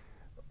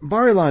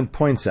 Bar-Ilan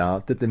points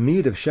out that the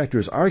meat of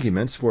Schechter's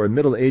arguments for a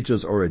Middle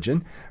Ages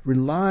origin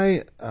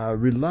relies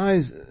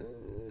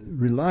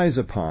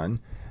upon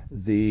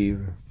the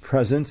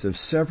presence of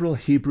several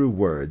Hebrew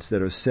words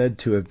that are said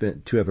to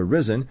have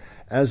arisen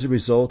as a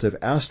result of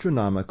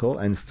astronomical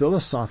and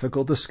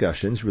philosophical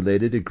discussions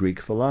related to Greek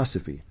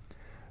philosophy.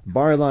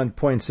 Bar-Ilan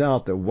points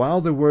out that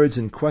while the words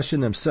in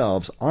question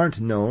themselves aren't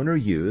known or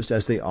used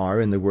as they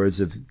are in the words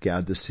of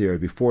Gad the seer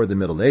before the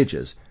Middle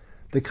Ages,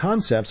 the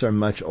concepts are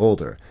much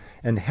older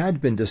and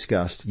had been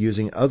discussed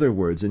using other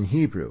words in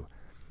Hebrew.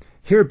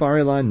 Here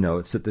Bar-Ilan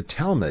notes that the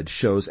Talmud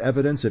shows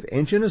evidence of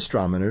ancient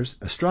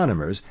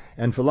astronomers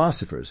and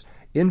philosophers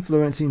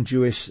influencing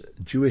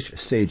Jewish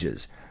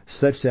sages,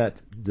 such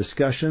that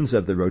discussions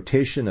of the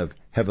rotation of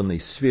heavenly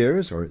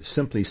spheres, or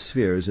simply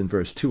spheres in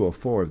verse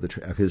 204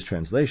 of his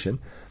translation,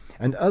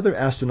 and other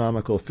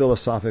astronomical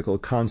philosophical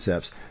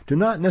concepts do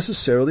not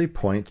necessarily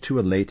point to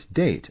a late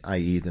date,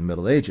 i.e. the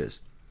Middle Ages.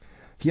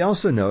 He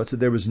also notes that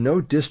there was no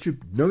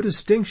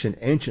distinction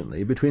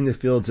anciently between the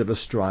fields of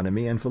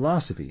astronomy and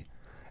philosophy,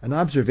 an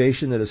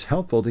observation that is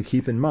helpful to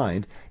keep in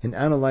mind in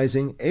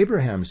analyzing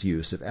Abraham's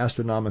use of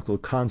astronomical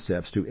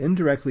concepts to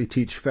indirectly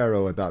teach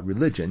Pharaoh about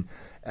religion,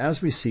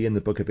 as we see in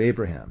the book of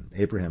Abraham,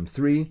 Abraham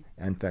 3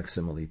 and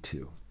Facsimile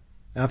 2.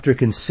 After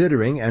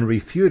considering and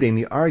refuting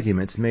the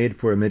arguments made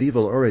for a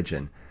medieval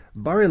origin,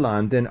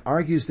 Bar-Ilan then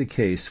argues the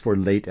case for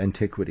late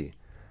antiquity.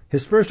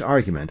 His first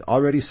argument,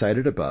 already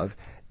cited above,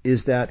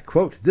 is that,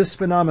 quote, this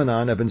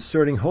phenomenon of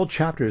inserting whole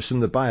chapters from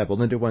the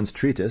Bible into one's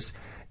treatise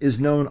is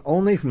known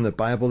only from the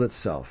Bible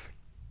itself.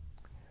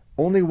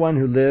 Only one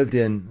who lived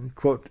in,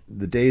 quote,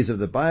 the days of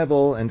the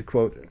Bible, end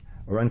quote,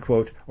 or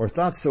unquote, or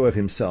thought so of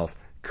himself,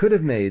 could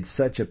have made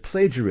such a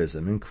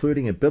plagiarism,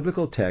 including a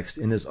biblical text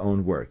in his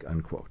own work,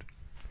 unquote.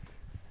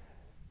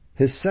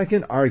 His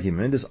second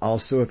argument is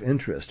also of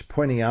interest,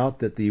 pointing out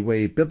that the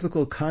way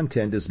biblical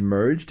content is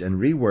merged and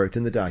reworked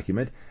in the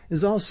document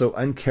is also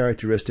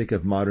uncharacteristic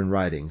of modern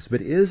writings,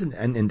 but is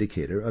an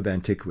indicator of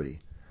antiquity.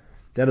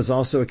 That is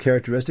also a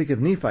characteristic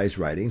of Nephi's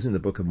writings in the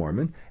Book of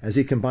Mormon, as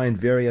he combined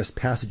various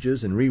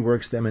passages and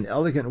reworks them in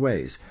elegant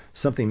ways,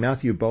 something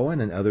Matthew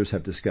Bowen and others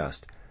have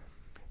discussed.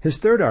 His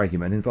third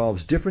argument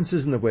involves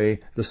differences in the way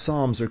the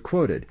Psalms are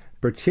quoted,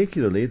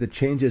 particularly the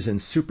changes in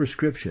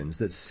superscriptions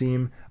that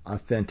seem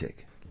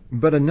authentic.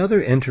 But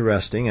another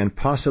interesting and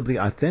possibly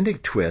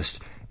authentic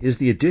twist is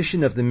the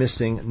addition of the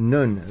missing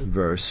Nun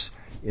verse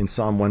in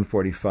Psalm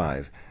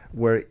 145,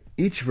 where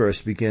each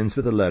verse begins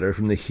with a letter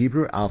from the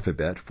Hebrew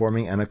alphabet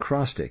forming an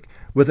acrostic,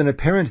 with an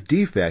apparent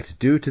defect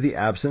due to the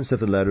absence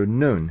of the letter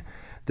Nun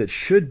that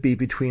should be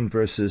between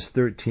verses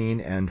 13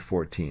 and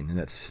 14, and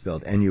that's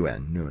spelled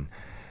N-U-N, Nun.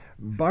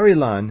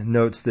 Bar-Ilan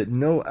notes that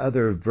no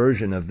other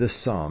version of this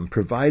psalm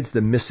provides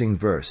the missing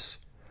verse.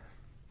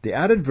 The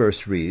added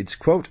verse reads,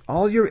 quote,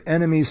 all your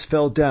enemies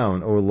fell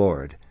down, O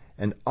Lord,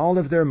 and all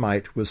of their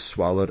might was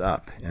swallowed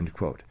up, end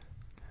quote.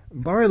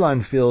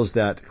 Bar-Ilan feels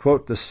that,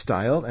 quote, the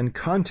style and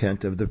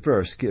content of the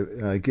verse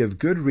give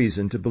good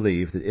reason to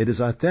believe that it is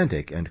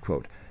authentic, end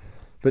quote.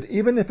 But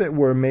even if it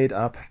were made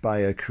up by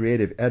a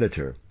creative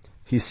editor,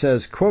 he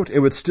says, quote, it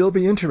would still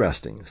be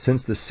interesting,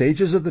 since the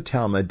sages of the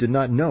Talmud did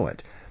not know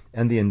it,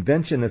 and the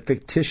invention of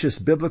fictitious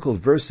biblical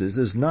verses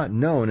is not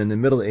known in the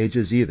Middle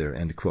Ages either,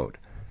 end quote.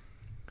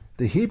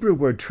 The Hebrew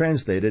word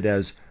translated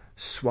as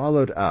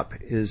swallowed up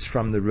is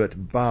from the root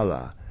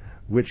bala,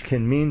 which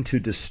can mean to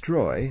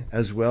destroy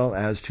as well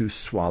as to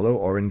swallow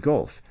or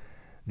engulf.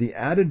 The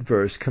added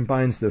verse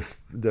combines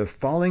the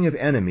falling of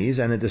enemies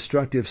and a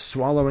destructive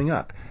swallowing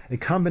up, a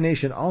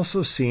combination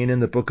also seen in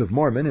the Book of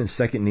Mormon in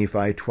 2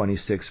 Nephi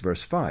 26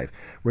 verse 5,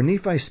 where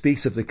Nephi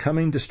speaks of the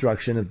coming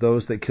destruction of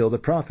those that kill the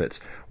prophets,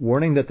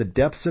 warning that the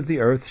depths of the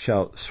earth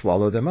shall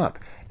swallow them up,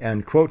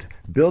 and, quote,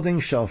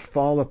 buildings shall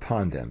fall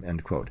upon them,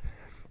 end quote.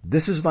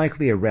 This is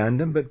likely a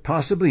random but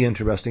possibly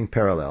interesting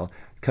parallel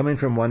coming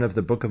from one of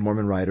the Book of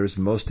Mormon writers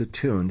most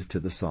attuned to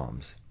the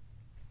Psalms.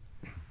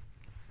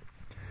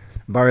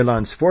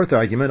 Bar-Ilan's fourth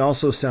argument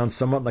also sounds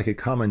somewhat like a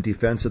common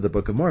defense of the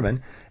Book of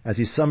Mormon, as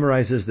he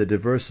summarizes the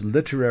diverse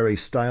literary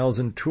styles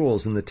and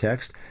tools in the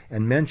text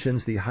and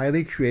mentions the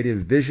highly creative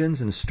visions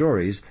and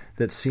stories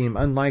that seem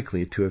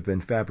unlikely to have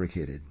been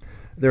fabricated.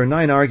 There are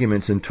 9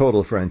 arguments in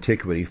total for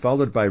antiquity,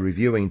 followed by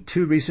reviewing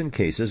 2 recent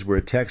cases where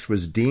a text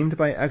was deemed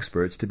by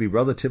experts to be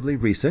relatively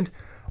recent,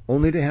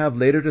 only to have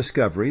later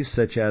discoveries,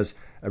 such as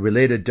a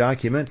related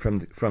document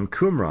from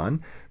Qumran,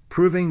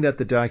 proving that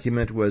the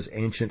document was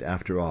ancient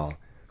after all.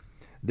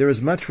 There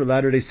is much for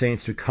Latter-day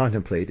Saints to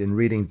contemplate in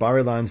reading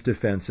Bar-Ilan's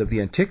defense of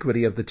the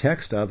antiquity of the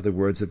text of the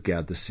words of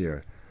Gad the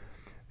seer.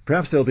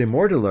 Perhaps there will be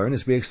more to learn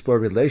as we explore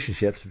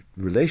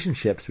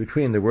relationships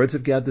between the words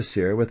of Gad the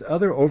seer with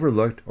other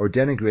overlooked or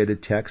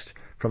denigrated texts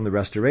from the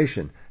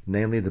Restoration,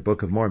 namely the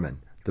Book of Mormon,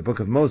 the Book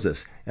of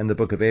Moses, and the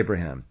Book of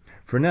Abraham.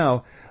 For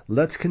now,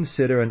 let's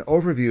consider an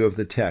overview of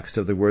the text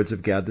of the words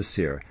of Gad the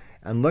Seer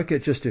and look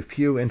at just a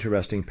few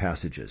interesting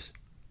passages.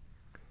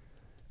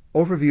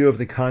 Overview of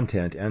the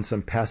content and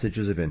some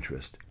passages of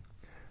interest.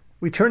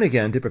 We turn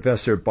again to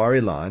Professor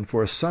Bar-Ilan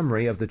for a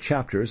summary of the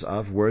chapters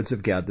of Words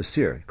of Gad the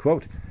Seer.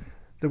 Quote,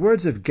 "The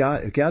Words of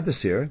Gad the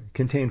Seer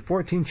contain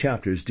 14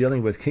 chapters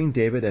dealing with King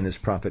David and his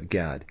prophet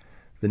Gad.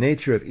 The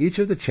nature of each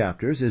of the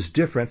chapters is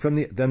different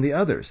than the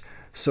others,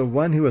 so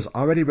one who has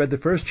already read the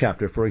first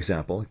chapter, for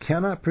example,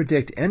 cannot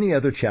predict any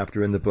other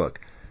chapter in the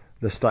book.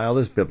 The style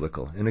is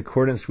biblical, in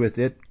accordance with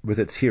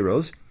its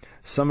heroes,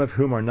 some of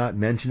whom are not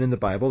mentioned in the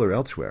Bible or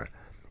elsewhere.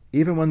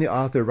 Even when the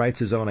author writes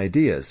his own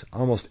ideas,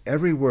 almost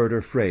every word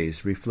or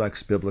phrase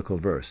reflects biblical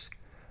verse.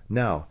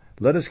 Now,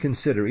 let us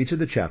consider each of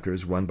the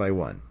chapters one by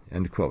one."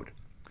 End quote.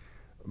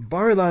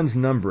 Bar-Ilan's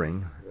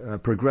numbering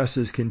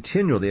progresses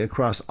continually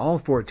across all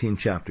 14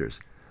 chapters.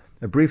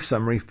 A brief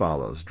summary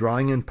follows,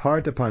 drawing in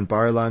part upon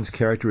Bar-Ilan's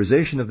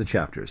characterization of the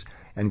chapters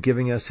and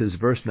giving us his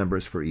verse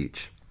numbers for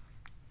each.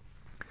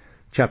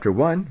 Chapter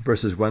 1,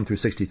 verses 1 through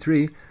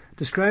 63,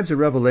 describes a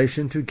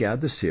revelation to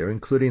Gad the Seer,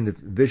 including the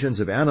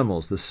visions of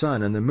animals, the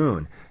sun, and the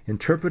moon,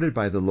 interpreted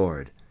by the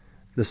Lord.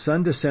 The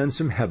sun descends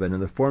from heaven in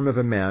the form of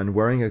a man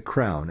wearing a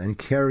crown and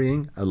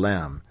carrying a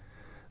lamb.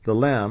 The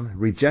lamb,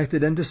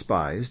 rejected and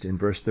despised, in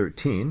verse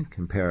 13,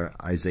 compare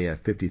Isaiah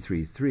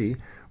 53:3,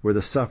 where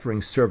the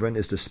suffering servant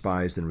is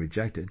despised and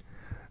rejected,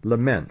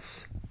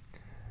 laments.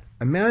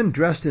 A man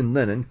dressed in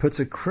linen puts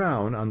a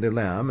crown on the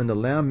lamb, and the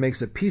lamb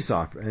makes a peace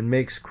offering and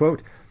makes,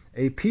 quote,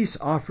 "a peace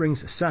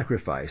offering's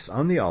sacrifice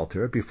on the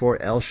altar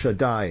before El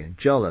Shaddai,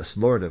 jealous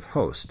Lord of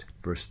hosts,"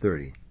 verse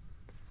 30.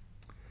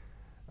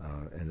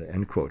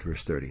 End quote,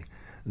 verse 30.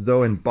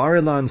 Though in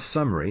Bar-Ilan's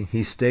summary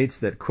he states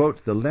that,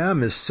 quote, "the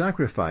lamb is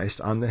sacrificed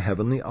on the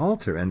heavenly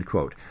altar," end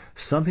quote,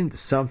 something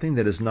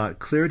that is not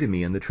clear to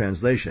me in the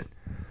translation.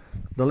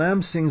 The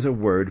lamb sings a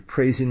word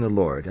praising the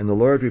Lord, and the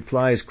Lord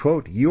replies,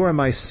 quote, "You are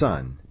my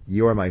son,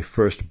 you are my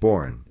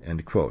firstborn,"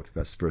 end quote.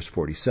 That's verse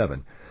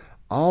 47.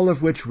 All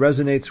of which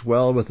resonates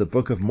well with the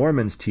Book of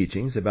Mormon's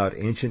teachings about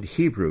ancient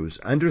Hebrews,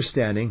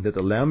 understanding that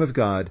the Lamb of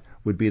God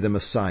would be the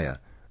Messiah,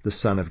 the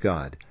Son of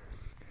God.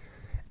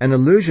 An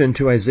allusion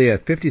to Isaiah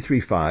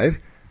 53:5,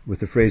 with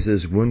the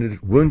phrases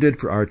wounded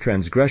for our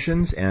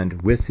transgressions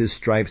and with his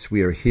stripes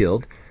we are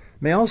healed,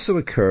 may also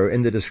occur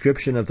in the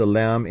description of the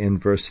Lamb in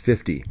verse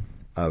 50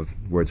 of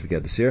Words of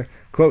Gad the Seer.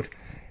 Quote,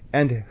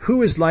 "And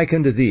who is like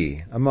unto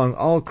thee among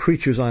all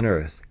creatures on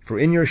earth? For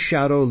in your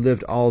shadow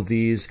lived all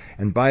these,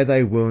 and by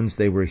thy wounds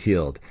they were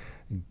healed."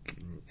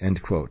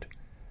 End quote.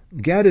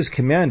 Gad is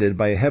commanded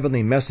by a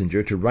heavenly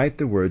messenger to write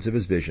the words of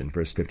his vision,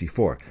 verse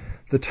 54.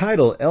 The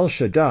title El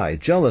Shaddai,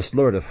 jealous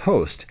Lord of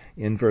hosts,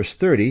 in verse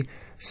 30,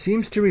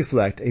 seems to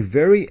reflect a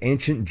very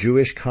ancient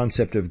Jewish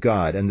concept of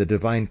God and the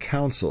divine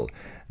council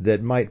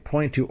that might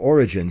point to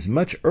origins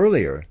much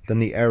earlier than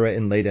the era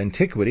in late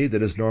antiquity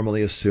that is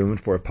normally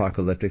assumed for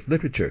apocalyptic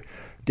literature.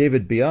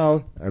 David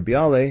Bial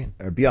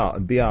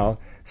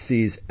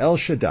sees El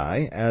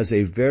Shaddai as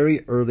a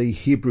very early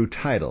Hebrew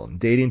title,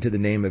 dating to the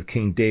name of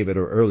King David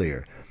or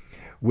earlier,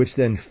 which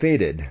then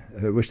faded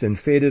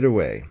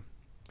away.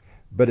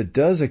 But it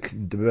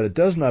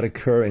does not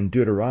occur in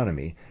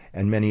Deuteronomy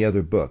and many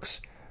other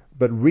books,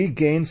 but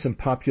regained some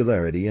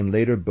popularity in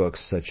later books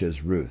such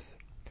as Ruth.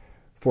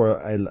 For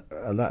a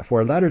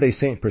Latter-day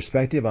Saint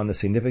perspective on the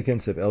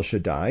significance of El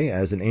Shaddai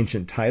as an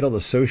ancient title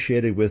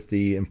associated with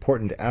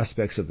important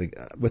aspects of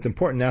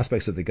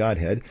the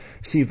Godhead,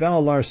 see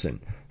Val Larson,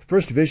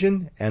 First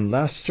Vision and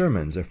Last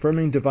Sermons,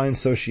 Affirming Divine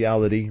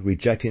Sociality,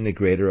 Rejecting the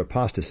Greater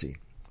Apostasy.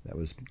 That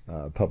was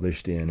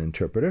published in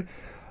Interpreter.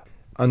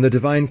 On the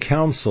Divine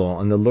Council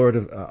and the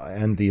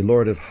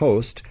Lord of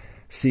Hosts,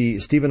 see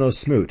Stephen O.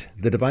 Smoot,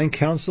 The Divine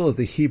Council of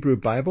the Hebrew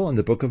Bible and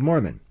the Book of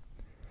Mormon.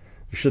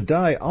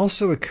 Shaddai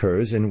also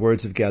occurs in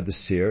Words of Gad the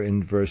Seer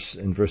in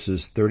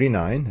verses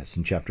 39, that's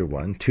in chapter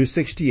 1,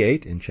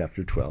 268 in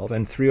chapter 12,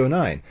 and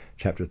 309,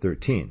 chapter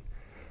 13.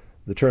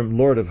 The term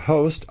Lord of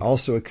Hosts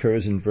also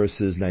occurs in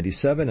verses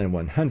 97 and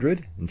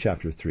 100 in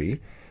chapter 3,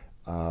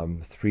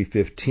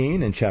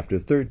 315 in chapter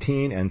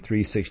 13, and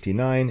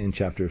 369 in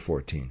chapter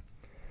 14.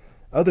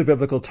 Other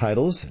biblical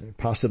titles,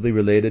 possibly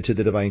related to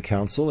the Divine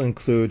Council,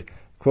 include,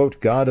 quote,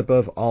 God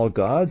above all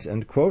gods,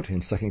 end quote,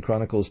 in 2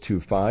 Chronicles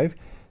 2:5,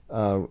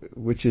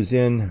 which is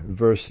in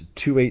verse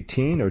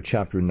 218 or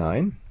chapter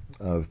 9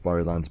 of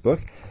Bar-Ilan's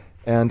book,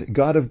 and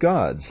God of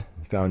gods,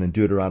 found in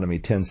Deuteronomy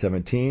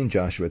 10:17,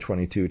 Joshua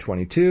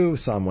 22:22,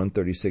 Psalm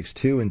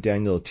 136:2, and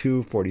Daniel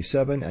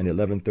 2:47 and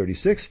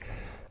 11:36,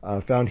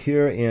 found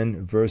here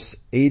in verses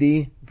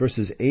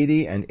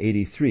 80 and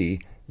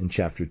 83 in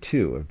chapter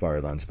 2 of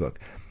Bar-Ilan's book.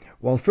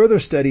 While further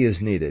study is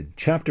needed,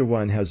 chapter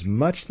 1 has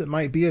much that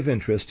might be of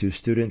interest to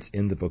students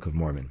in the Book of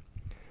Mormon.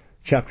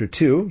 Chapter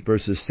 2,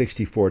 verses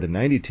 64 to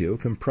 92,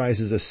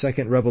 comprises a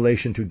second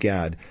revelation to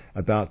Gad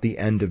about the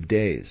end of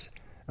days.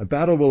 A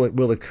battle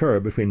will occur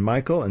between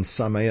Michael and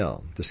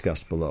Samael,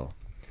 discussed below.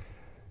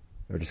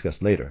 or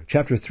discussed later.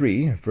 Chapter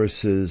 3,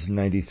 verses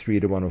 93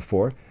 to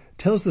 104,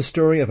 tells the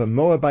story of a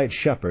Moabite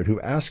shepherd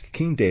who asked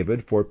King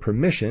David for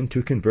permission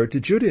to convert to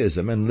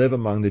Judaism and live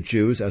among the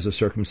Jews as a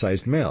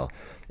circumcised male,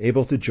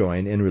 able to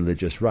join in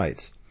religious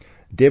rites.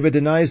 David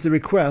denies the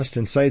request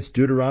and cites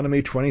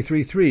Deuteronomy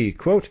 23:3,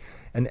 quote,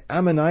 "An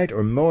Ammonite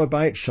or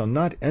Moabite shall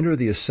not enter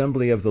the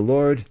assembly of the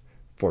Lord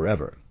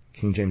forever."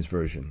 King James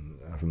Version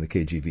from the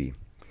KJV,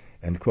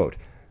 end quote.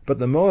 But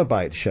the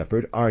Moabite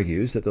shepherd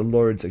argues that the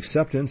Lord's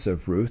acceptance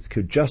of Ruth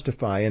could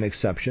justify an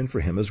exception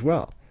for him as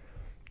well.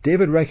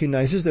 David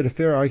recognizes that a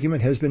fair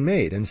argument has been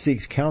made and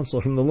seeks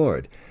counsel from the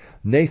Lord.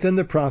 Nathan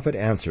the prophet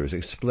answers,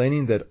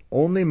 explaining that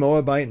only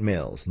Moabite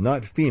males,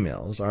 not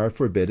females, are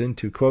forbidden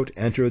to, quote,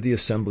 "enter the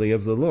assembly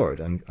of the Lord,"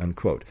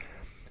 unquote.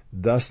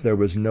 Thus there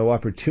was no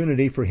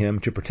opportunity for him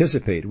to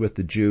participate with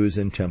the Jews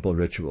in temple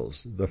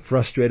rituals. The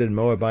frustrated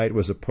Moabite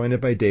was appointed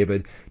by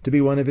David to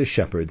be one of his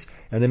shepherds,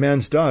 and the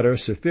man's daughter,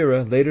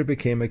 Sapphira, later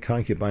became a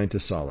concubine to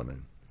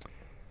Solomon.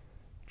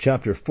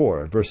 Chapter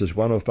 4, verses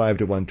 105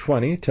 to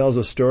 120, tells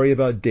a story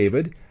about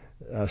David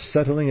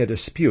settling a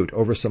dispute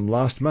over some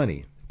lost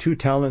money, 2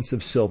 talents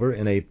of silver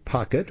in a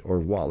pocket or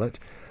wallet,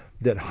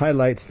 that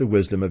highlights the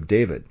wisdom of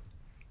David.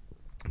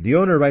 The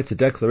owner writes a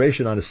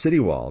declaration on a city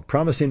wall,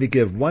 promising to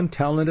give 1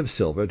 talent of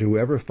silver to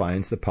whoever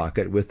finds the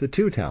pocket with the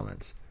 2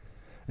 talents.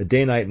 A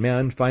Danite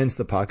man finds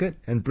the pocket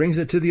and brings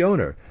it to the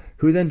owner,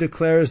 who then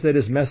declares that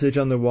his message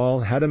on the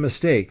wall had a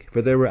mistake,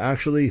 for there were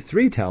actually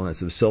 3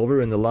 talents of silver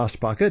in the lost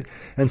pocket,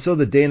 and so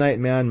the Danite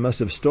man must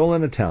have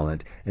stolen a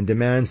talent, and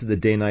demands that the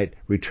Danite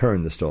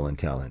return the stolen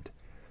talent.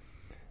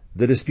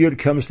 The dispute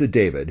comes to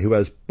David, who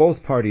has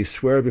both parties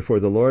swear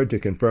before the Lord to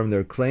confirm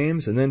their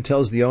claims, and then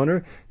tells the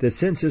owner that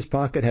since his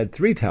pocket had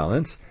 3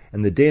 talents,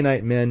 and the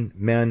Danite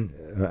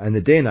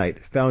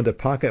found a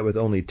pocket with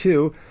only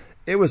 2,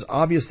 it was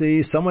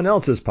obviously someone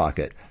else's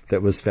pocket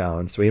that was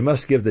found, so he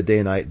must give the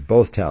Danite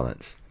both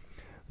talents.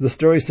 The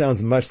story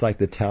sounds much like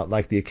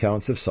the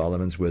accounts of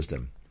Solomon's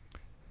wisdom.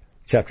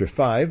 Chapter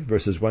 5,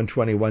 verses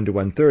 121 to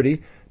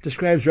 130,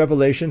 describes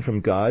revelation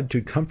from God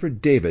to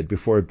comfort David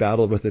before a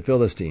battle with the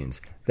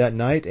Philistines. That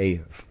night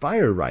a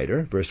fire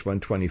rider, verse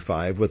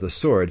 125, with a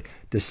sword,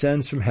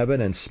 descends from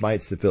heaven and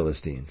smites the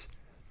Philistines.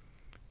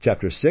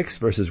 Chapter 6,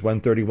 verses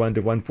 131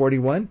 to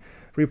 141,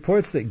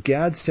 reports that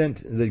God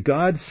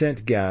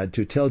sent Gad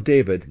to tell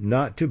David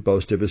not to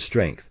boast of his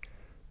strength.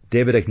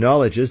 David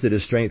acknowledges that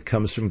his strength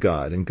comes from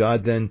God, and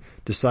God then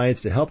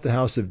decides to help the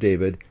house of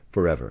David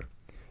forever.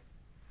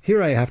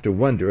 Here I have to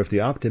wonder if the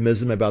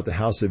optimism about the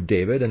house of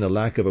David and the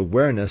lack of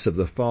awareness of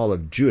the fall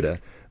of Judah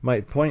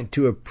might point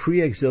to a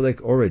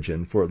pre-exilic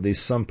origin for at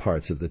least some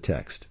parts of the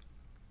text.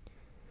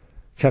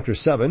 Chapter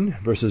 7,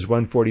 verses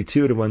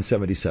 142 to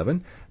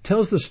 177,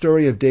 tells the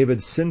story of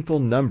David's sinful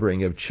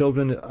numbering of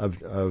children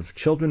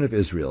of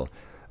Israel,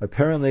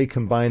 apparently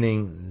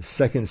combining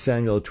 2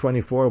 Samuel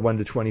 24, 1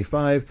 to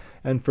 25,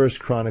 and 1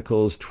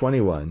 Chronicles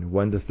 21,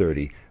 1 to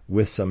 30,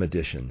 with some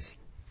additions.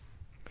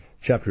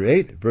 Chapter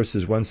 8,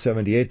 verses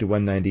 178 to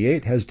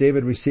 198, has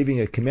David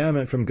receiving a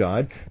commandment from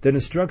God that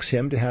instructs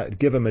him to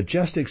give a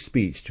majestic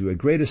speech to a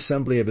great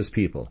assembly of his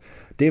people.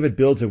 David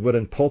builds a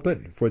wooden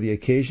pulpit for the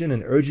occasion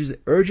and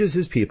urges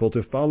his people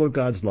to follow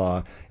God's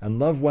law and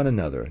love one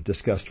another,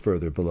 discussed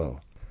further below.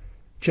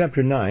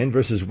 Chapter 9,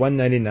 verses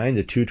 199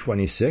 to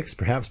 226,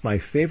 perhaps my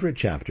favorite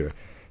chapter,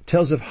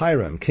 tells of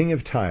Hiram, king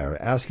of Tyre,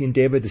 asking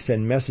David to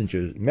send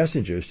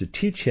messengers to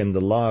teach him the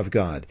law of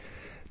God.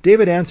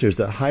 David answers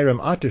that Hiram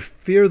ought to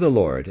fear the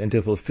Lord and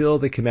to fulfill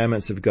the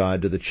commandments of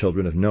God to the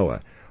children of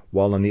Noah,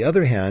 while on the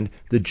other hand,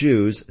 the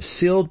Jews,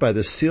 sealed by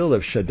the seal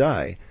of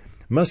Shaddai,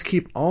 must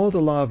keep all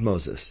the law of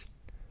Moses.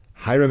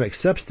 Hiram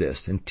accepts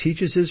this and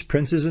teaches his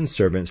princes and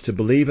servants to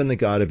believe in the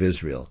God of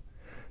Israel.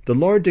 The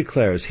Lord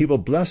declares he will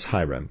bless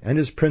Hiram and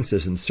his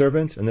princes and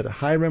servants, and that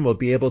Hiram will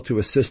be able to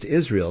assist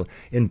Israel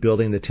in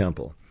building the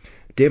temple.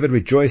 David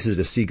rejoices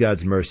to see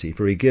God's mercy,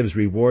 for he gives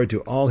reward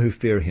to all who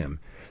fear him.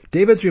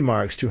 David's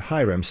remarks to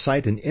Hiram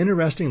cite an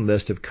interesting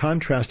list of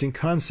contrasting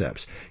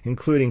concepts,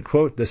 including,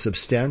 quote, the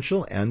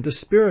substantial and the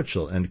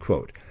spiritual, end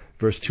quote,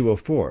 verse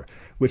 204,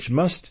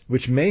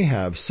 which may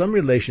have some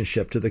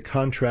relationship to the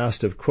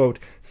contrast of, quote,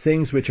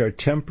 things which are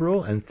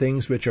temporal and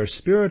things which are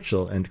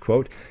spiritual, end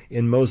quote,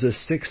 in Moses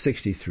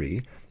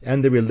 6:63,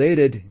 and the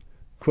related,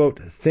 quote,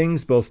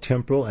 things both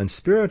temporal and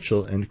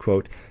spiritual, end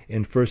quote,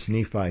 in 1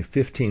 Nephi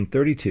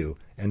 15:32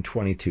 and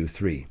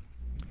 22:3.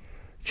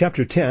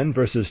 Chapter 10,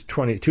 verses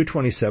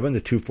 227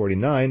 to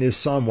 249 is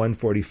Psalm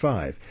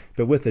 145,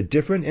 but with a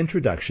different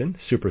introduction,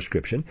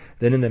 superscription,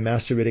 than in the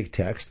Masoretic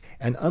text,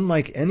 and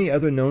unlike any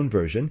other known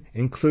version,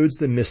 includes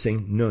the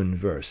missing Nun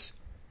verse.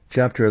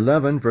 Chapter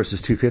 11,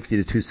 verses 250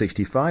 to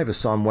 265 is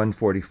Psalm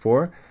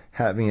 144,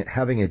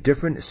 having a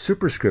different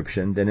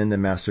superscription than in the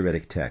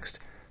Masoretic text.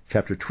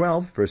 Chapter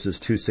 12, verses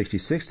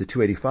 266 to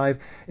 285,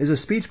 is a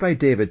speech by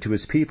David to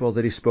his people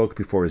that he spoke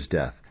before his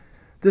death.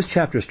 This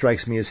chapter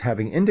strikes me as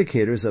having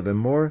indicators of a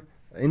more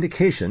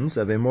indications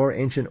of a more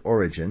ancient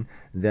origin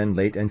than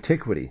late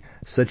antiquity,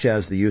 such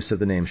as the use of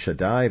the name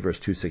Shaddai, verse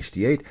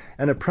 268,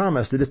 and a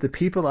promise that if the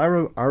people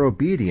are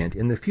obedient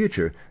in the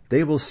future,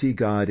 they will see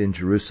God in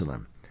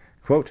Jerusalem.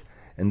 Quote,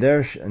 And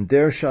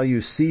there shall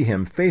you see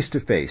him face to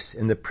face,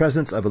 in the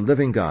presence of a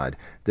living God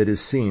that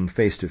is seen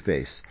face to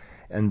face.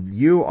 And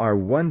you are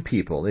one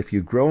people. If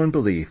you grow in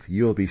belief,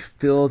 you will be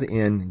filled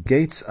in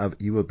gates of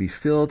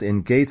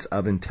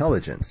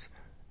intelligence.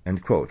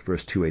 End quote,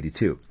 verse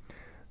 282.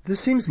 This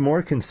seems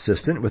more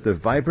consistent with the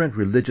vibrant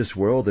religious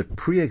world of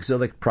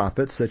pre-exilic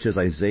prophets such as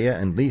Isaiah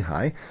and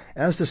Lehi,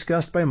 as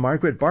discussed by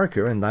Margaret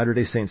Barker and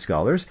Latter-day Saint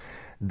scholars,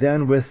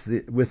 than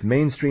with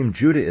mainstream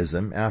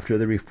Judaism after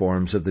the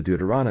reforms of the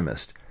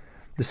Deuteronomist.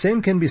 The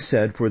same can be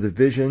said for the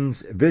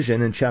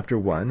vision in chapter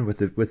 1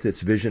 with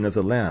its vision of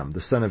the Lamb,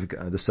 the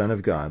Son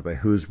of God, by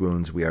whose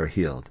wounds we are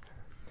healed.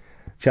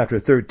 Chapter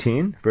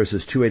 13,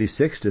 verses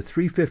 286 to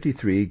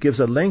 353, gives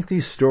a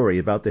lengthy story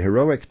about the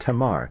heroic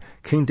Tamar,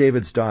 King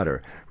David's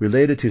daughter,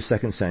 related to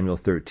 2 Samuel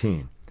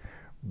 13.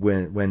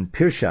 When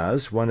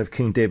Pirshaz, one of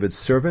King David's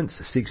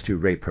servants, seeks to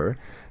rape her,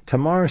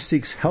 Tamar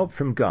seeks help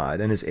from God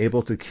and is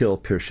able to kill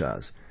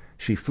Pirshaz.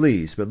 She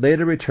flees, but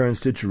later returns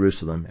to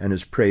Jerusalem and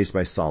is praised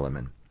by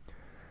Solomon.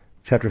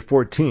 Chapter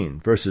 14,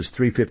 verses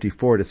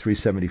 354 to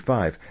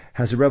 375,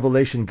 has a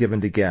revelation given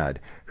to Gad,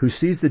 who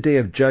sees the day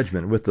of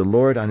judgment with the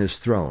Lord on his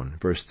throne,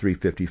 verse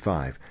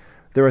 355.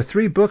 There are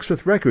 3 books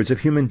with records of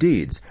human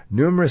deeds.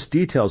 Numerous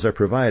details are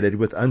provided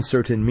with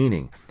uncertain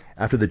meaning.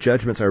 After the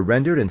judgments are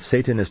rendered and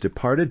Satan is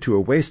departed to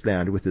a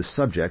wasteland with his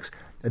subjects,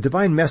 a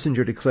divine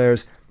messenger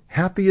declares,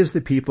 Happy is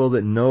the people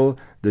that know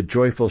the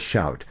joyful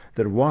shout,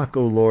 that walk,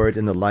 O Lord,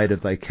 in the light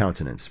of thy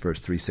countenance, verse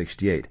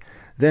 368.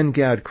 Then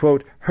Gad,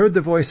 quote, heard the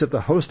voice of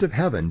the host of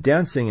heaven,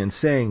 dancing and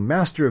saying,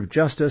 Master of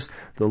justice,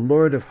 the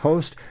Lord of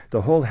hosts,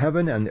 the whole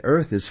heaven and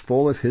earth is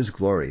full of his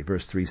glory,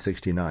 verse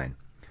 369.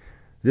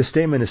 This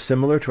statement is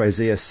similar to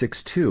Isaiah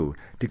 6:2,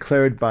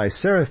 declared by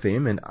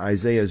Seraphim in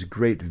Isaiah's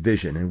great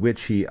vision, in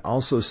which he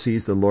also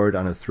sees the Lord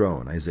on a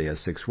throne, Isaiah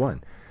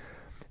 6:1.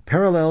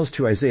 Parallels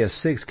to Isaiah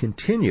 6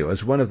 continue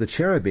as one of the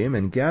cherubim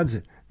in Gad's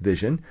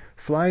vision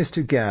flies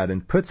to Gad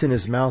and puts in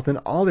his mouth an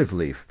olive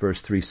leaf, verse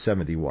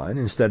 371,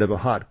 instead of a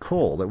hot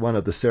coal that one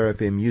of the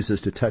seraphim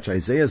uses to touch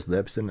Isaiah's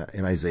lips in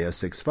Isaiah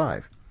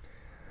 6:5.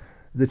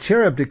 The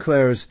cherub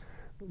declares,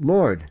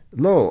 Lo,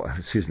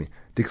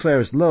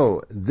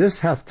 this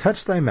hath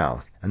touched thy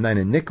mouth, and thine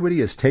iniquity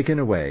is taken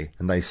away,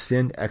 and thy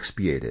sin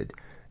expiated.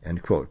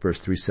 End quote, verse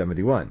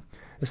 371,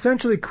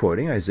 essentially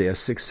quoting Isaiah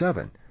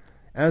 6:7.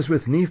 As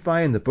with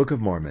Nephi in the Book of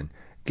Mormon,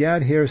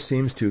 Gad here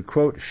seems to,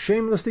 quote,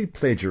 shamelessly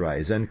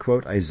plagiarize, end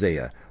quote,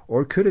 Isaiah,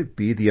 or could it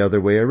be the other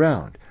way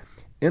around?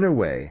 In a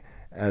way,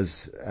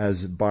 as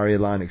Bar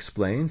Ilan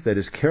explains, that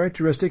is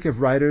characteristic of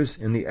writers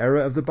in the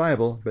era of the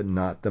Bible, but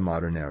not the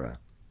modern era.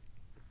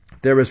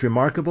 There is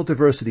remarkable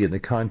diversity in the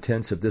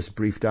contents of this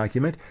brief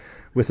document,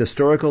 with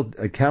historical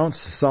accounts,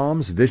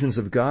 psalms, visions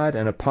of God,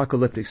 and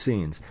apocalyptic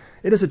scenes.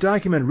 It is a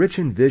document rich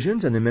in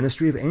visions and the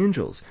ministry of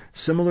angels,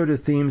 similar to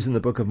themes in the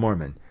Book of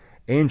Mormon.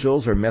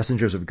 Angels, or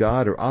messengers of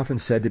God, are often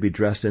said to be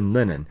dressed in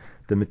linen,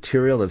 the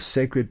material of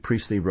sacred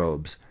priestly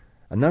robes.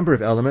 A number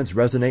of elements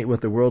resonate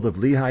with the world of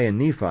Lehi and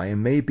Nephi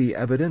and may be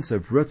evidence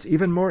of roots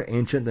even more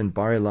ancient than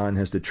Bar Ilan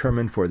has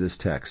determined for this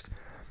text.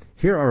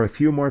 Here are a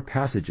few more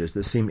passages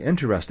that seem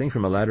interesting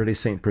from a Latter-day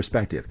Saint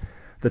perspective.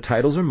 The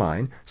titles are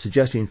mine,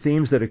 suggesting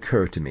themes that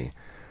occur to me.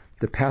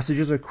 The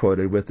passages are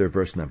quoted with their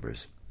verse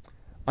numbers.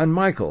 On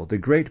Michael, the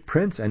great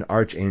prince and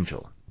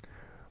archangel.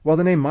 While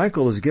the name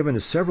Michael is given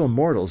to several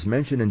mortals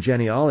mentioned in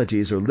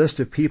genealogies or list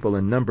of people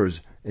in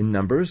Numbers, 1st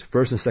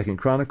and 2nd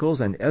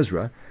Chronicles, and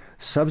Ezra,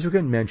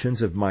 subsequent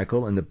mentions of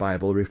Michael in the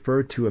Bible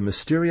refer to a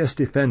mysterious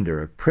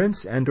defender, a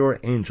prince and or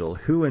angel,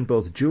 who in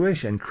both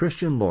Jewish and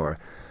Christian lore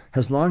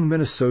has long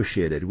been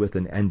associated with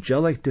an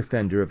angelic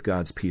defender of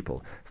God's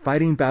people,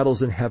 fighting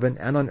battles in heaven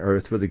and on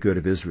earth for the good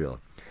of Israel.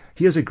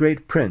 He is a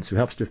great prince who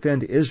helps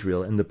defend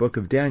Israel in the book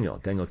of Daniel,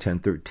 Daniel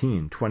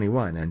 10:13,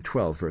 21, and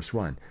 12, verse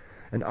 1.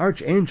 An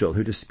archangel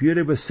who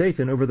disputed with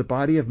Satan over the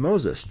body of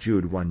Moses,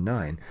 Jude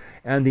 1:9,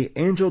 and the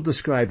angel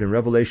described in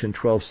Revelation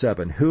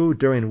 12:7, who,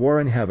 during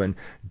war in heaven,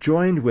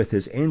 joined with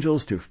his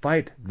angels to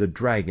fight the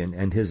dragon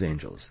and his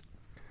angels.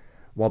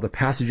 While the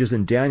passages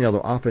in Daniel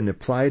are often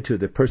applied to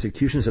the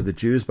persecutions of the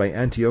Jews by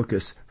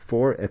Antiochus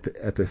IV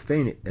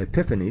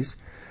Epiphanes,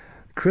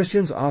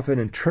 Christians often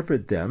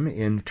interpret them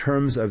in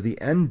terms of the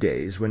end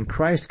days when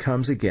Christ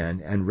comes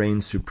again and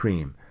reigns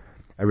supreme.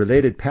 A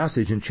related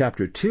passage in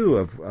chapter 2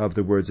 of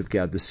the words of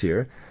Gad the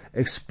Seer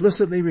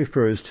explicitly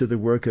refers to the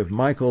work of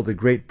Michael the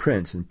great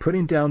prince in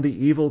putting down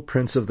the evil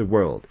prince of the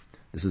world.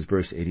 This is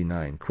verse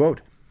 89.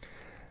 Quote,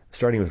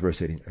 starting with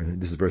verse 80,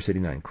 this is verse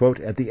 89. Quote,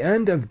 At the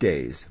end of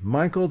days,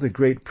 Michael the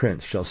great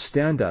prince shall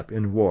stand up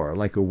in war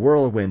like a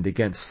whirlwind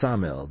against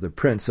Samael, the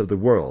prince of the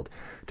world,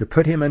 to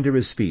put him under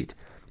his feet,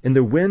 in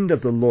the wind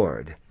of the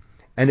Lord,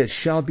 and it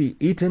shall be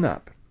eaten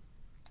up,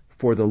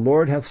 for the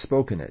Lord hath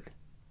spoken it.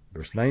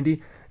 Verse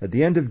 90, At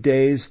the end of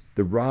days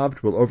the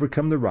robbed will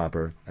overcome the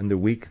robber, and the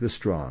weak the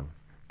strong,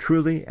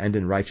 truly and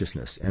in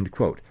righteousness. End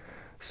quote.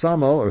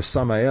 Samael or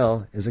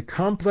Samael is a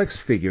complex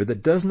figure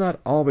that does not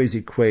always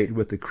equate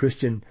with the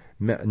Christian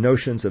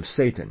notions of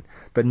Satan,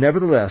 but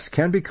nevertheless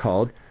can be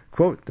called,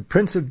 quote, the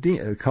prince of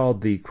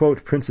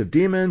quote, prince of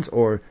demons,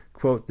 or,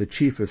 quote, the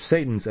chief of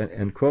Satans,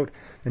 end quote,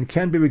 and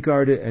can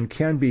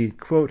be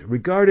quote,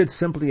 regarded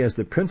simply as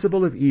the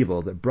principle of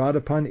evil that brought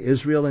upon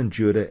Israel and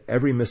Judah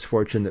every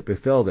misfortune that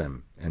befell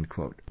them, end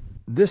quote.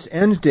 This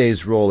end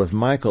days role of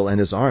Michael and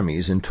his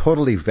armies in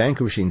totally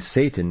vanquishing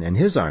Satan and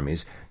his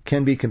armies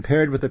can be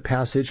compared with a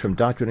passage from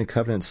Doctrine and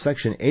Covenants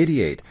section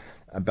 88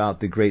 about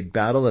the great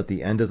battle at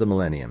the end of the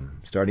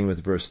millennium, starting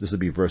with this will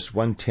be verse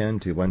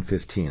 110 to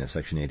 115 of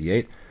section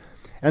 88.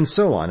 And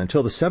so on,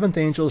 until the seventh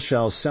angel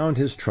shall sound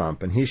his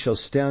trump, and he shall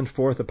stand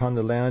forth upon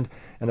the land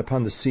and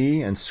upon the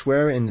sea, and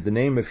swear in the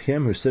name of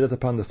him who sitteth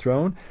upon the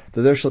throne,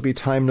 that there shall be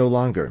time no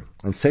longer,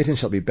 and Satan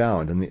shall be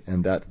bound,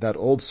 and that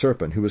old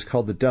serpent, who is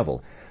called the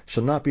devil,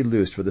 shall not be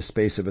loosed for the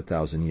space of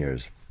 1,000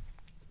 years.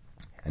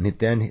 And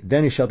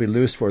then he shall be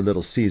loosed for a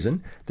little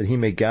season, that he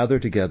may gather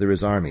together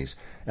his armies.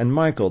 And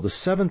Michael, the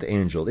seventh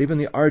angel, even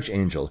the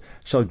archangel,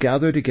 shall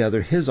gather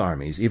together his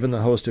armies, even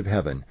the host of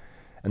heaven.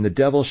 And the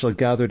devil shall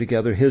gather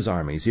together his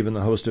armies, even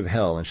the host of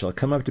hell, and shall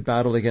come up to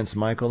battle against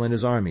Michael and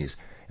his armies.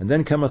 And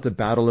then cometh the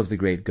battle of the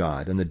great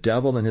God, and the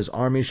devil and his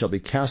armies shall be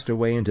cast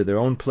away into their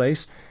own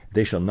place.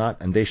 They shall not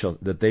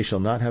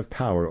have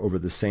power over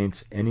the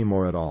saints any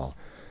more at all.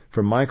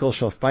 For Michael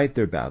shall fight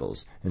their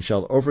battles, and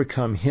shall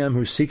overcome him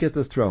who seeketh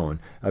the throne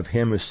of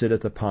him who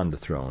sitteth upon the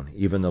throne,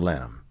 even the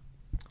Lamb.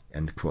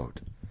 End quote.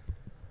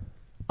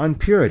 On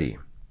purity,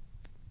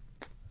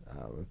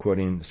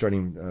 quoting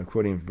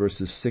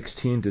verses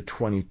 16 to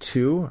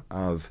 22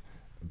 of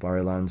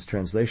Bar-Ilan's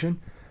translation.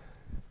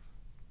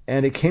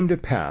 And it came to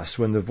pass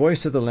when the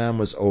voice of the Lamb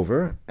was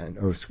over, and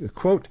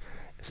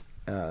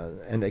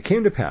it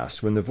came to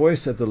pass when the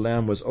voice of the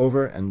Lamb was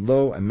over, and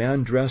lo, a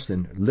man dressed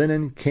in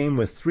linen came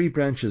with 3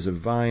 branches of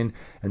vine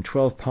and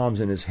 12 palms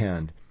in his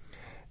hand.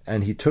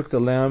 And he took the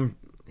lamb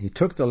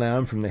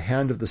from the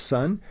hand of the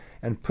Son,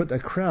 and put a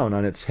crown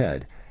on its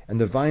head, and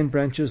the vine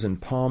branches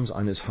and palms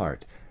on his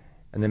heart.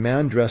 And the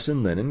man dressed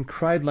in linen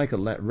cried like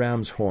a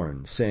ram's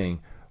horn, saying,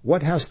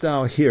 What hast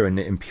thou here in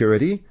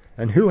impurity?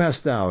 And who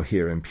hast thou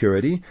here in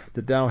purity,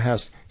 that thou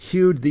hast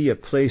hewed thee a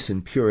place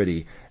in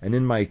purity, and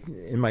in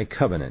my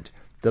covenant,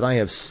 that I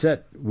have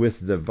set with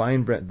the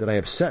vine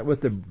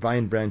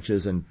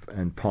branches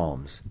and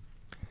palms?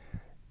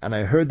 And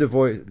I heard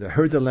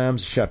the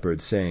Lamb's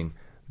shepherd saying,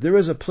 There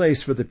is a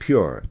place for the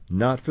pure,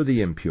 not for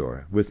the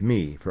impure, with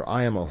me, for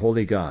I am a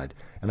holy God,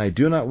 and I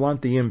do not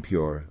want the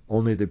impure,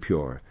 only the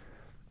pure.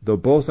 Though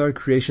both are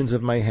creations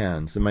of my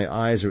hands, and my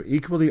eyes are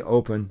equally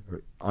open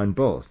on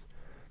both.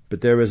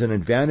 But there is an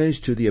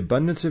advantage to the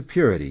abundance of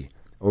purity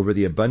over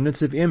the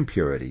abundance of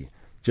impurity,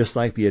 just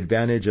like the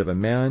advantage of a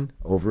man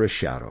over a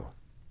shadow.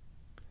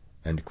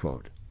 End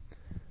quote.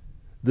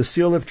 The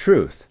seal of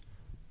truth,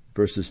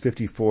 verses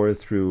 54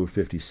 through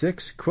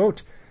 56,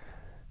 quote,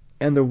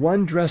 And the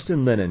one dressed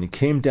in linen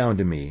came down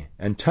to me,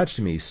 and touched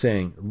me,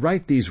 saying,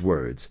 Write these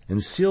words,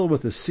 and seal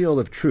with the seal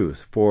of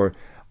truth, for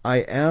I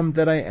am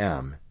that I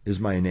am is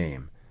my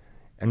name.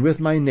 And with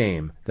my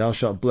name thou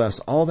shalt bless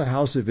all the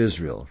house of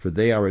Israel, for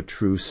they are a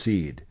true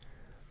seed.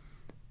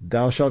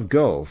 Thou shalt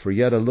go for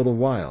yet a little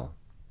while,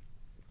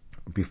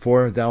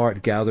 before thou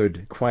art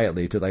gathered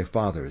quietly to thy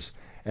fathers.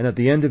 And at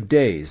the end of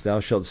days thou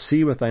shalt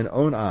see with thine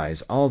own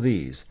eyes all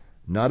these,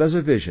 not as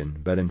a vision,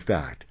 but in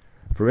fact.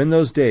 For in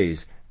those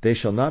days they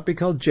shall not be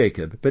called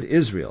Jacob, but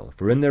Israel,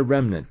 for in their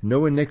remnant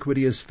no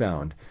iniquity is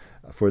found,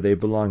 for they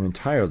belong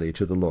entirely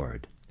to the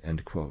Lord.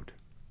 End quote.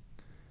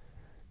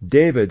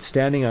 David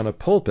standing on a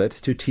pulpit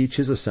to teach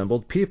his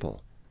assembled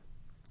people.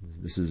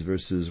 This is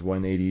verses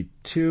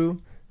 182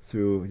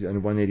 through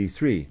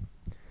 183.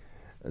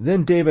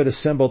 Then David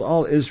assembled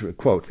all Israel,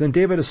 quote, Then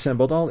David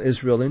assembled all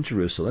Israel in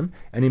Jerusalem,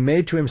 and he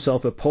made to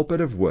himself a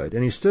pulpit of wood,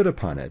 and he stood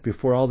upon it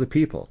before all the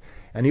people.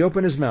 And he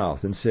opened his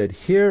mouth and said,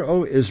 Hear,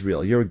 O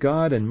Israel, your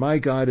God and my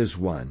God is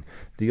one,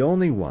 the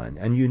only one,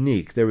 and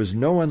unique. There is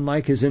no one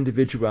like his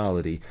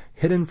individuality,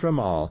 hidden from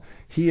all.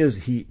 He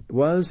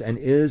was and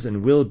is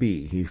and will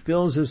be. He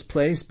fills his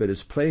place, but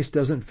his place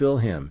doesn't fill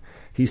him.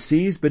 He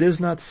sees, but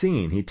is not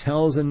seen. He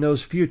tells and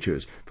knows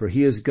futures, for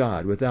he is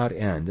God without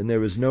end, and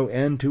there is no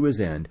end to his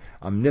end.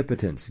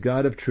 Omnipotence,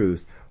 God of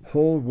truth,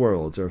 whole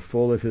worlds are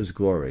full of his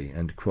glory.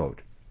 End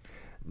quote.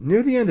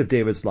 Near the end of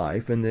David's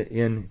life,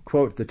 in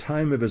quote, the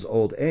time of his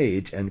old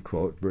age, end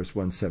quote, verse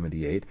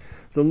 178,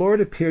 the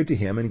Lord appeared to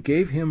him and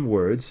gave him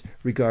words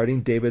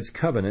regarding David's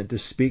covenant to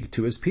speak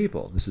to his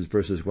people. This is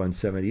verses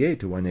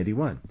 178 to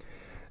 181.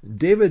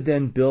 David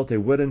then built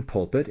a wooden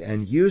pulpit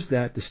and used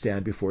that to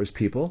stand before his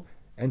people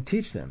and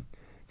teach them.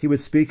 He would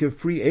speak of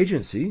free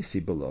agency, see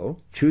below,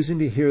 choosing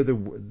to hear the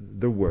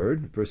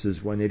word,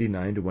 verses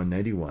 189 to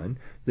 191,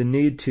 the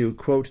need to,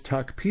 quote,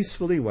 talk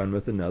peacefully one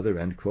with another,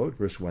 end quote,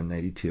 verse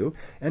 192,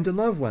 and to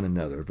love one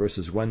another,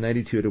 verses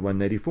 192 to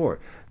 194.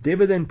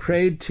 David then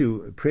prayed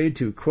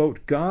to,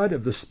 quote, God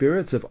of the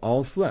spirits of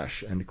all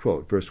flesh, end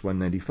quote, verse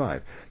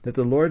 195, that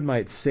the Lord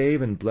might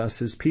save and bless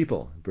his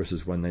people,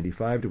 verses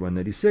 195 to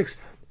 196,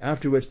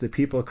 after which the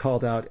people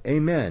called out,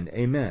 Amen,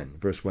 Amen,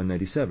 verse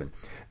 197.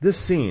 This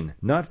scene,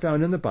 not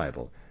found in the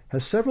Bible,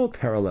 has several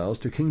parallels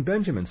to King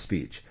Benjamin's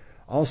speech,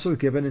 also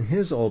given in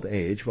his old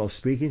age while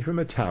speaking from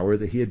a tower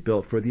that he had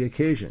built for the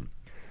occasion.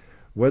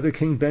 Whether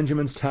King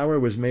Benjamin's tower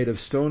was made of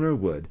stone or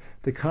wood,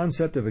 the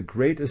concept of a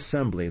great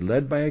assembly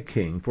led by a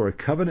king for a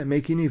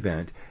covenant-making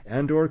event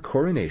and or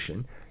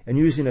coronation, and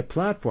using a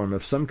platform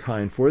of some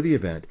kind for the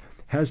event,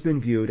 has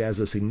been viewed as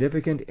a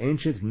significant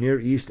ancient Near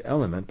East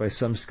element by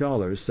some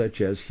scholars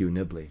such as Hugh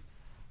Nibley.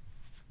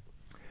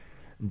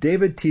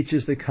 David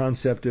teaches the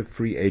concept of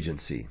free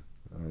agency.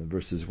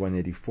 Verses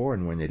 184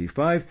 and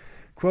 185,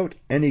 quote,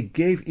 And he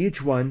gave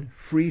each one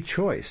free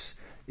choice.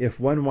 If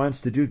one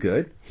wants to do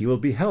good, he will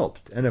be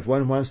helped, and if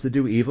one wants to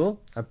do evil,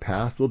 a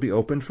path will be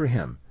opened for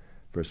him.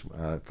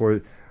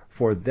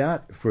 For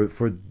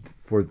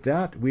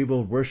that we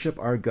will worship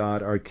our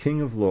God, our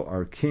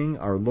King,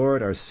 our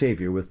Lord, our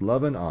Savior, with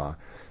love and awe.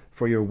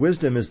 For your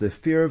wisdom is the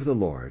fear of the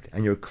Lord,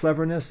 and your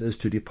cleverness is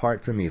to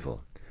depart from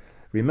evil.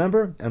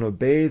 Remember and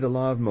obey the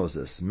law of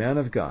Moses, man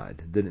of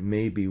God, that it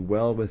may be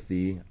well with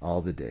thee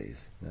all the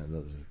days.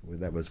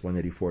 That was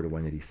 184 to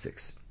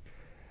 186.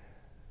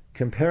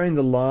 Comparing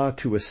the law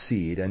to a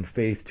seed and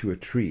faith to a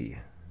tree,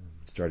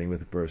 starting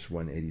with verse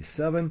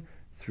 187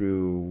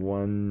 through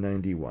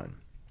 191.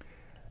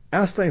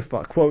 Ask thy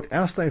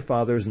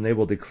fathers, and they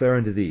will declare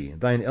unto thee,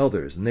 thine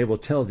elders, and they will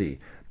tell thee,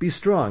 Be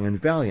strong and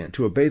valiant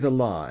to obey the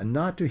law, and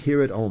not to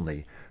hear it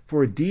only.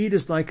 For a deed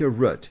is like a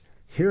root,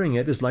 hearing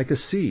it is like a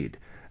seed.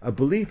 A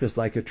belief is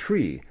like a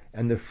tree,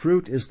 and the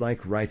fruit is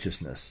like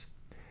righteousness.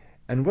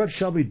 And what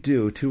shall we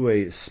do to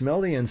a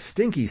smelly and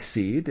stinky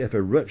seed, if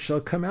a root shall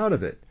come out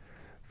of it?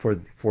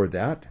 For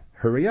that,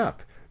 hurry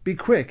up, be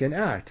quick and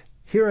act,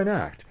 hear and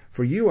act,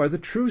 for you are the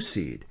true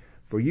seed,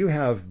 for you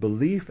have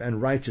belief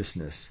and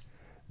righteousness.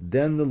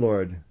 Then the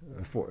Lord,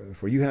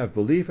 for you have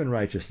belief and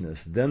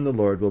righteousness, then the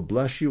Lord will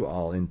bless you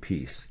all in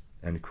peace.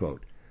 End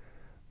quote.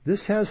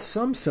 This has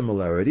some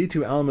similarity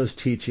to Alma's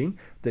teaching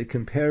that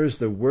compares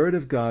the Word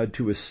of God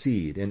to a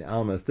seed in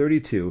Alma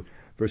 32,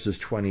 verses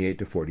 28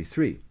 to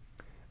 43.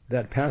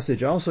 That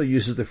passage also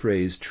uses the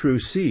phrase true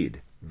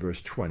seed, verse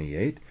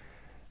 28,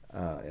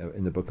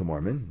 in the Book of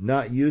Mormon,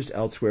 not used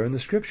elsewhere in the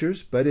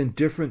Scriptures, but in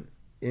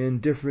a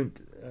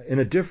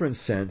different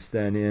sense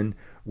than in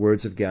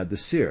Words of Gad the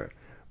Seer,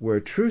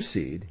 where true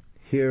seed,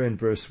 here in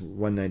verse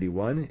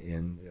 191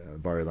 in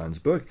Bar Ilan's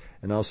book,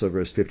 and also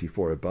verse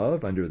 54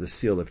 above, under the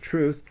seal of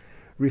truth,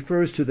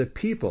 refers to the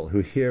people who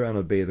hear and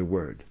obey the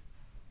word.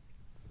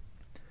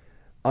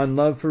 On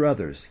love for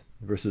others,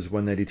 verses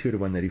 192 to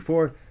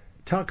 194,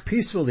 talk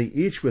peacefully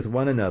each with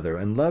one another,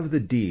 and love the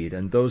deed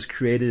and those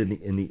created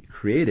in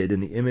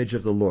the image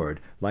of the Lord,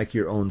 like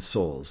your own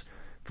souls.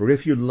 For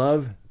if you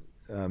love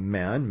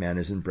man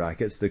is in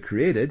brackets, the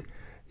created,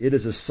 it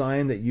is a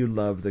sign that you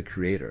love the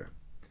Creator.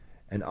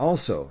 And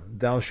also,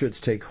 thou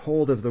shouldst take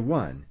hold of the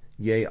one,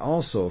 yea,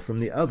 also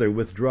from the other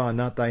withdraw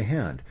not thy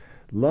hand.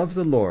 Love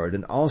the Lord,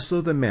 and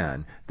also the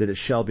man, that it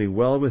shall be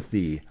well with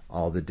thee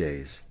all the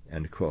days.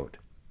 End quote.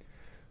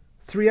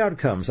 3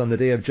 outcomes on the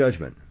day of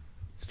judgment,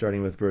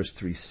 starting with verse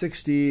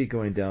 360,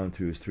 going down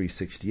through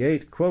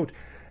 368, quote,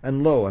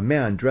 And lo, a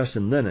man dressed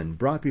in linen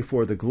brought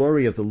before the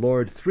glory of the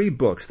Lord 3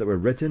 books that were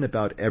written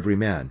about every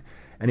man.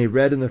 And he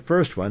read in the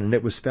first one, and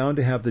it was found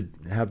to have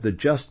the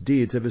just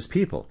deeds of his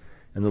people.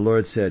 And the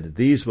Lord said,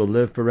 These will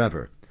live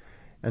forever.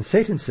 And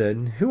Satan said,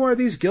 Who are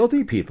these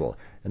guilty people?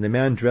 And the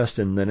man dressed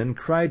in linen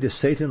cried to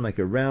Satan like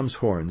a ram's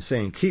horn,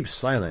 saying, Keep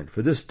silent,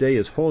 for this day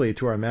is holy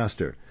to our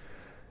master.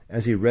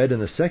 As he read in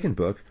the second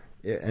book,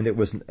 and it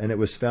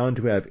was found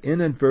to have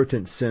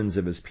inadvertent sins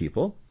of his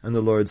people, and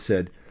the Lord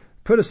said,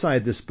 Put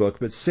aside this book,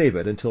 but save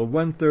it until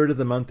 1/3 of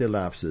the month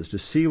elapses, to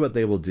see what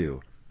they will do.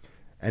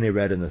 And he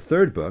read in the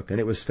third book, and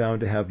it was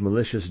found to have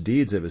malicious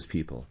deeds of his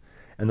people.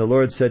 And the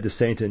Lord said to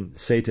Satan,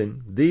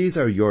 These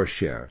are your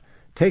share.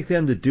 Take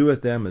them to do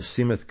with them as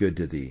seemeth good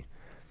to thee.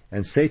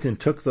 And Satan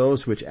took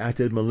those which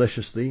acted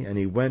maliciously, and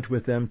he went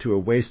with them to a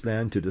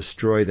wasteland to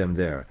destroy them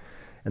there.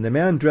 And the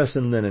man dressed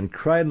in linen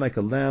cried like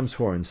a lamb's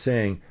horn,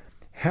 saying,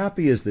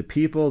 Happy is the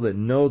people that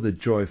know the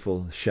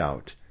joyful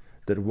shout,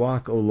 that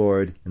walk, O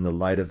Lord, in the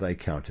light of thy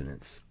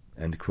countenance.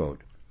 End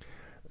quote.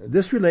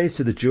 This relates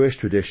to the Jewish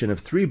tradition of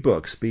 3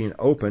 books being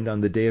opened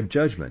on the Day of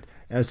Judgment,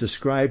 as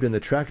described in the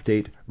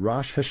tractate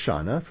Rosh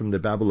Hashanah from the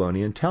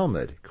Babylonian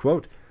Talmud.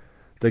 Quote,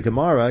 The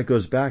Gemara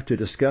goes back to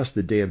discuss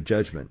the Day of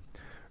Judgment.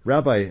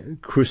 Rabbi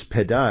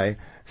Kruspedai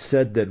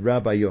said that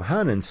Rabbi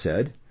Yohanan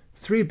said,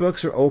 3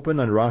 books are opened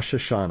on Rosh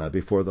Hashanah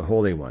before the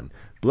Holy One.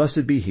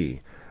 Blessed be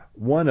he.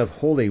 One of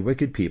holy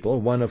wicked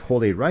people, one of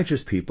holy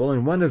righteous people,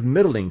 and one of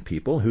middling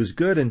people, whose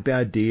good and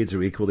bad deeds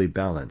are equally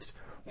balanced.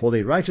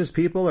 Holy righteous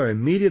people are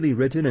immediately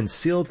written and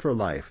sealed for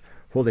life.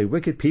 Holy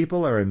wicked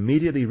people are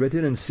immediately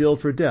written and sealed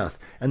for death.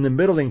 And the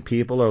middling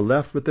people are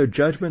left with their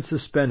judgment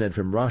suspended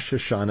from Rosh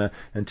Hashanah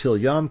until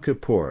Yom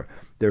Kippur,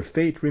 their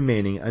fate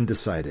remaining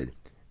undecided.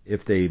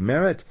 If they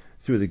merit,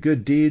 through the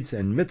good deeds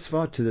and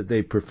mitzvot that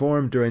they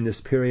perform during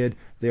this period,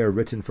 they are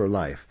written for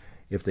life.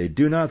 If they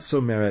do not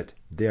so merit,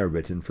 they are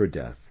written for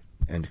death.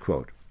 End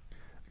quote.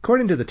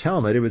 According to the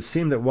Talmud, it would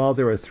seem that while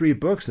there are 3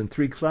 books and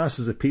 3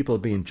 classes of people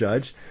being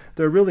judged,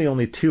 there are really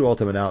only 2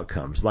 ultimate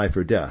outcomes, life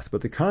or death.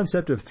 But the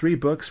concept of 3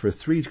 books for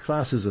 3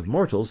 classes of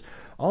mortals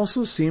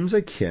also seems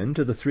akin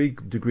to the 3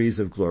 degrees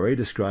of glory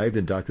described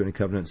in Doctrine and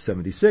Covenants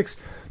 76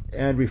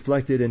 and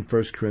reflected in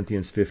 1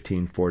 Corinthians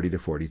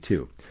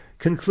 15:40-42.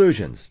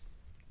 Conclusions.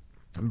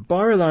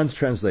 Bar Ilan's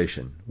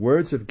translation,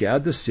 Words of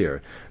Gad the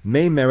Seer,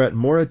 may merit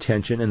more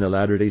attention in the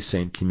Latter-day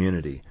Saint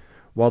community.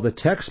 While the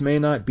text may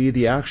not be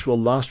the actual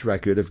lost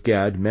record of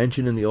Gad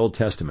mentioned in the Old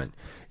Testament,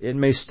 it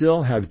may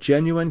still have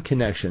genuine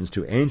connections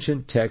to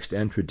ancient text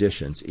and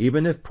traditions,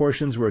 even if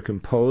portions were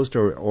composed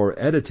or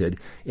edited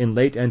in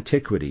late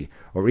antiquity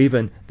or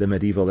even the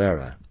medieval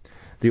era.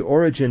 The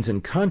origins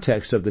and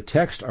context of the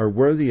text are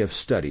worthy of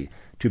study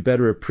to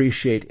better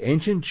appreciate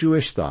ancient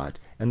Jewish thought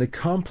and the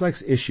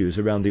complex issues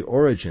around the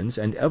origins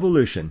and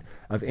evolution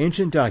of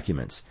ancient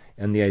documents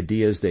and the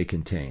ideas they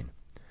contain.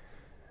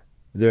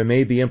 There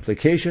may be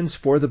implications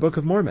for the Book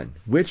of Mormon,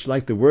 which,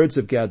 like the Words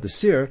of Gad the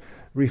Seer,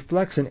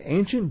 reflects an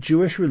ancient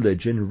Jewish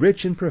religion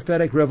rich in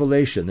prophetic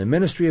revelation, the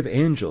ministry of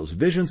angels,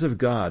 visions of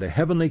God, a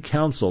heavenly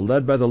council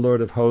led by the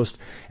Lord of hosts,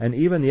 and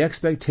even the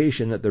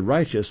expectation that the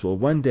righteous will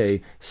one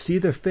day see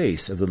the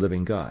face of the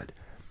living God.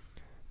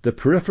 The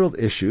peripheral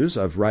issues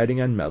of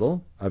writing on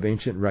metal, of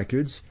ancient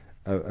records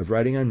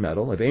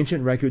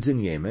in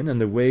Yemen,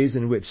 and the ways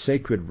in which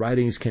sacred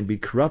writings can be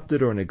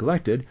corrupted or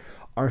neglected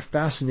are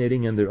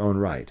fascinating in their own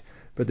right,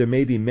 but there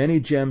may be many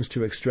gems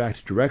to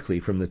extract directly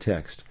from the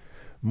text.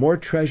 More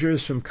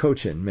treasures from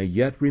Cochin may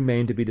yet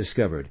remain to be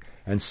discovered,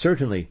 and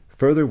certainly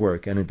further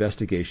work and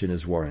investigation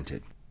is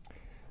warranted.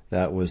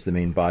 That was the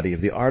main body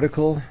of the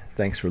article.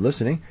 Thanks for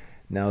listening.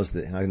 Now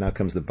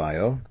comes the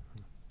bio.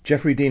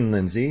 Jeffrey Dean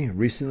Lindsay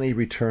recently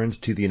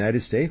returned to the United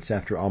States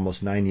after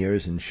almost 9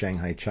 years in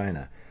Shanghai,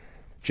 China.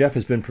 Jeff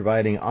has been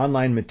providing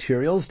online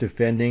materials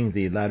defending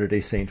the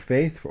Latter-day Saint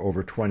faith for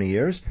over 20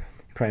 years,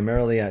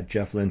 primarily at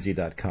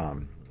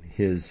jefflindsay.com.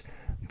 His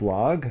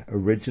blog,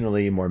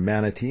 originally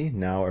Mormanity,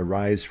 now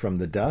Arise from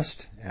the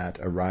Dust, at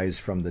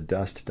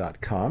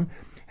arisefromthedust.com,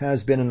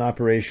 has been in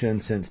operation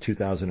since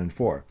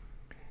 2004.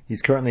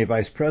 He's currently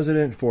Vice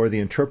President for the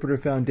Interpreter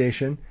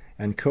Foundation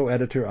and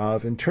co-editor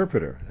of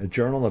Interpreter, a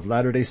journal of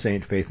Latter-day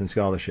Saint faith and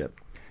scholarship.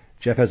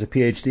 Jeff has a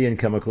Ph.D. in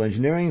chemical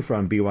engineering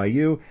from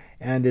BYU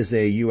and is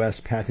a U.S.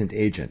 patent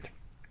agent.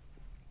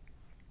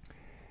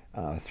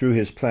 Through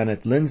his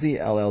Planet Lindsay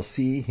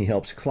LLC, he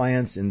helps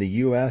clients in the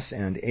U.S.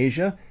 and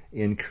Asia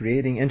in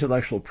creating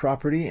intellectual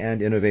property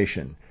and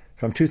innovation.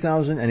 From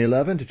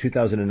 2011 to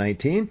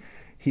 2019,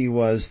 he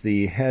was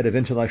the head of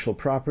intellectual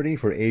property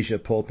for Asia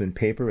Pulp and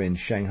Paper in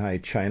Shanghai,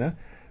 China,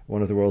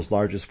 one of the world's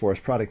largest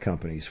forest product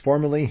companies.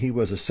 Formerly, he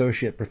was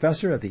associate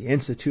professor at the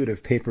Institute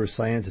of Paper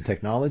Science and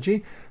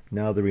Technology,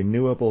 now the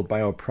Renewable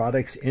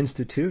Bioproducts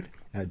Institute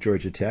at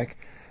Georgia Tech,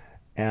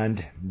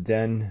 and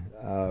then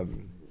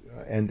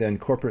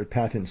corporate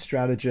patent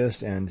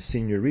strategist and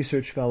senior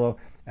research fellow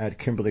at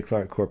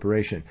Kimberly-Clark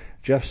Corporation.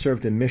 Jeff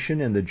served a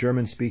mission in the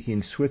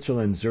German-speaking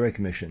Switzerland Zurich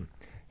mission.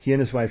 He and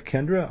his wife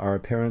Kendra are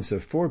parents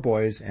of 4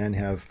 boys and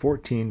have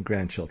 14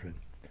 grandchildren.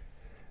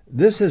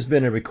 This has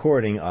been a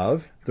recording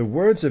of The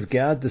Words of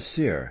Gad the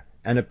Seer,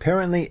 an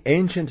apparently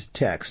ancient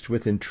text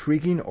with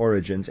intriguing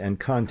origins and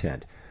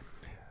content,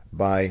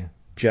 by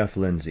Jeff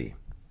Lindsay.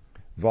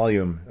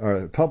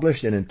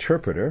 Published in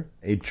Interpreter,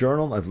 a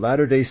journal of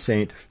Latter-day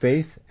Saint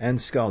faith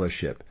and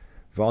scholarship,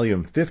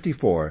 Volume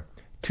 54,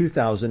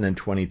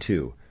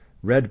 2022,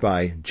 read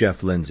by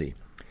Jeff Lindsay.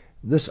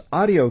 This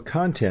audio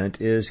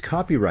content is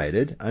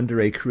copyrighted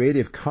under a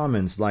Creative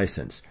Commons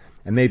license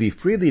and may be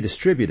freely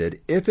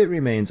distributed if it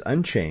remains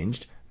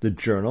unchanged, the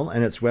journal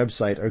and its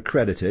website are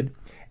credited,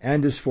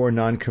 and is for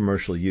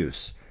non-commercial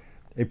use.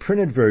 A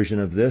printed version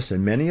of this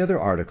and many other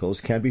articles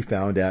can be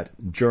found at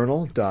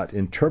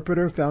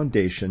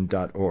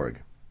journal.interpreterfoundation.org.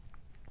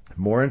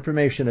 More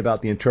information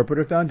about the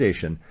Interpreter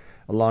Foundation,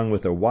 along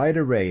with a wide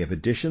array of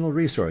additional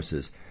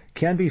resources,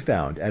 can be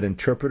found at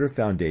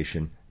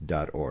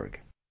interpreterfoundation.org.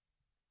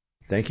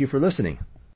 Thank you for listening.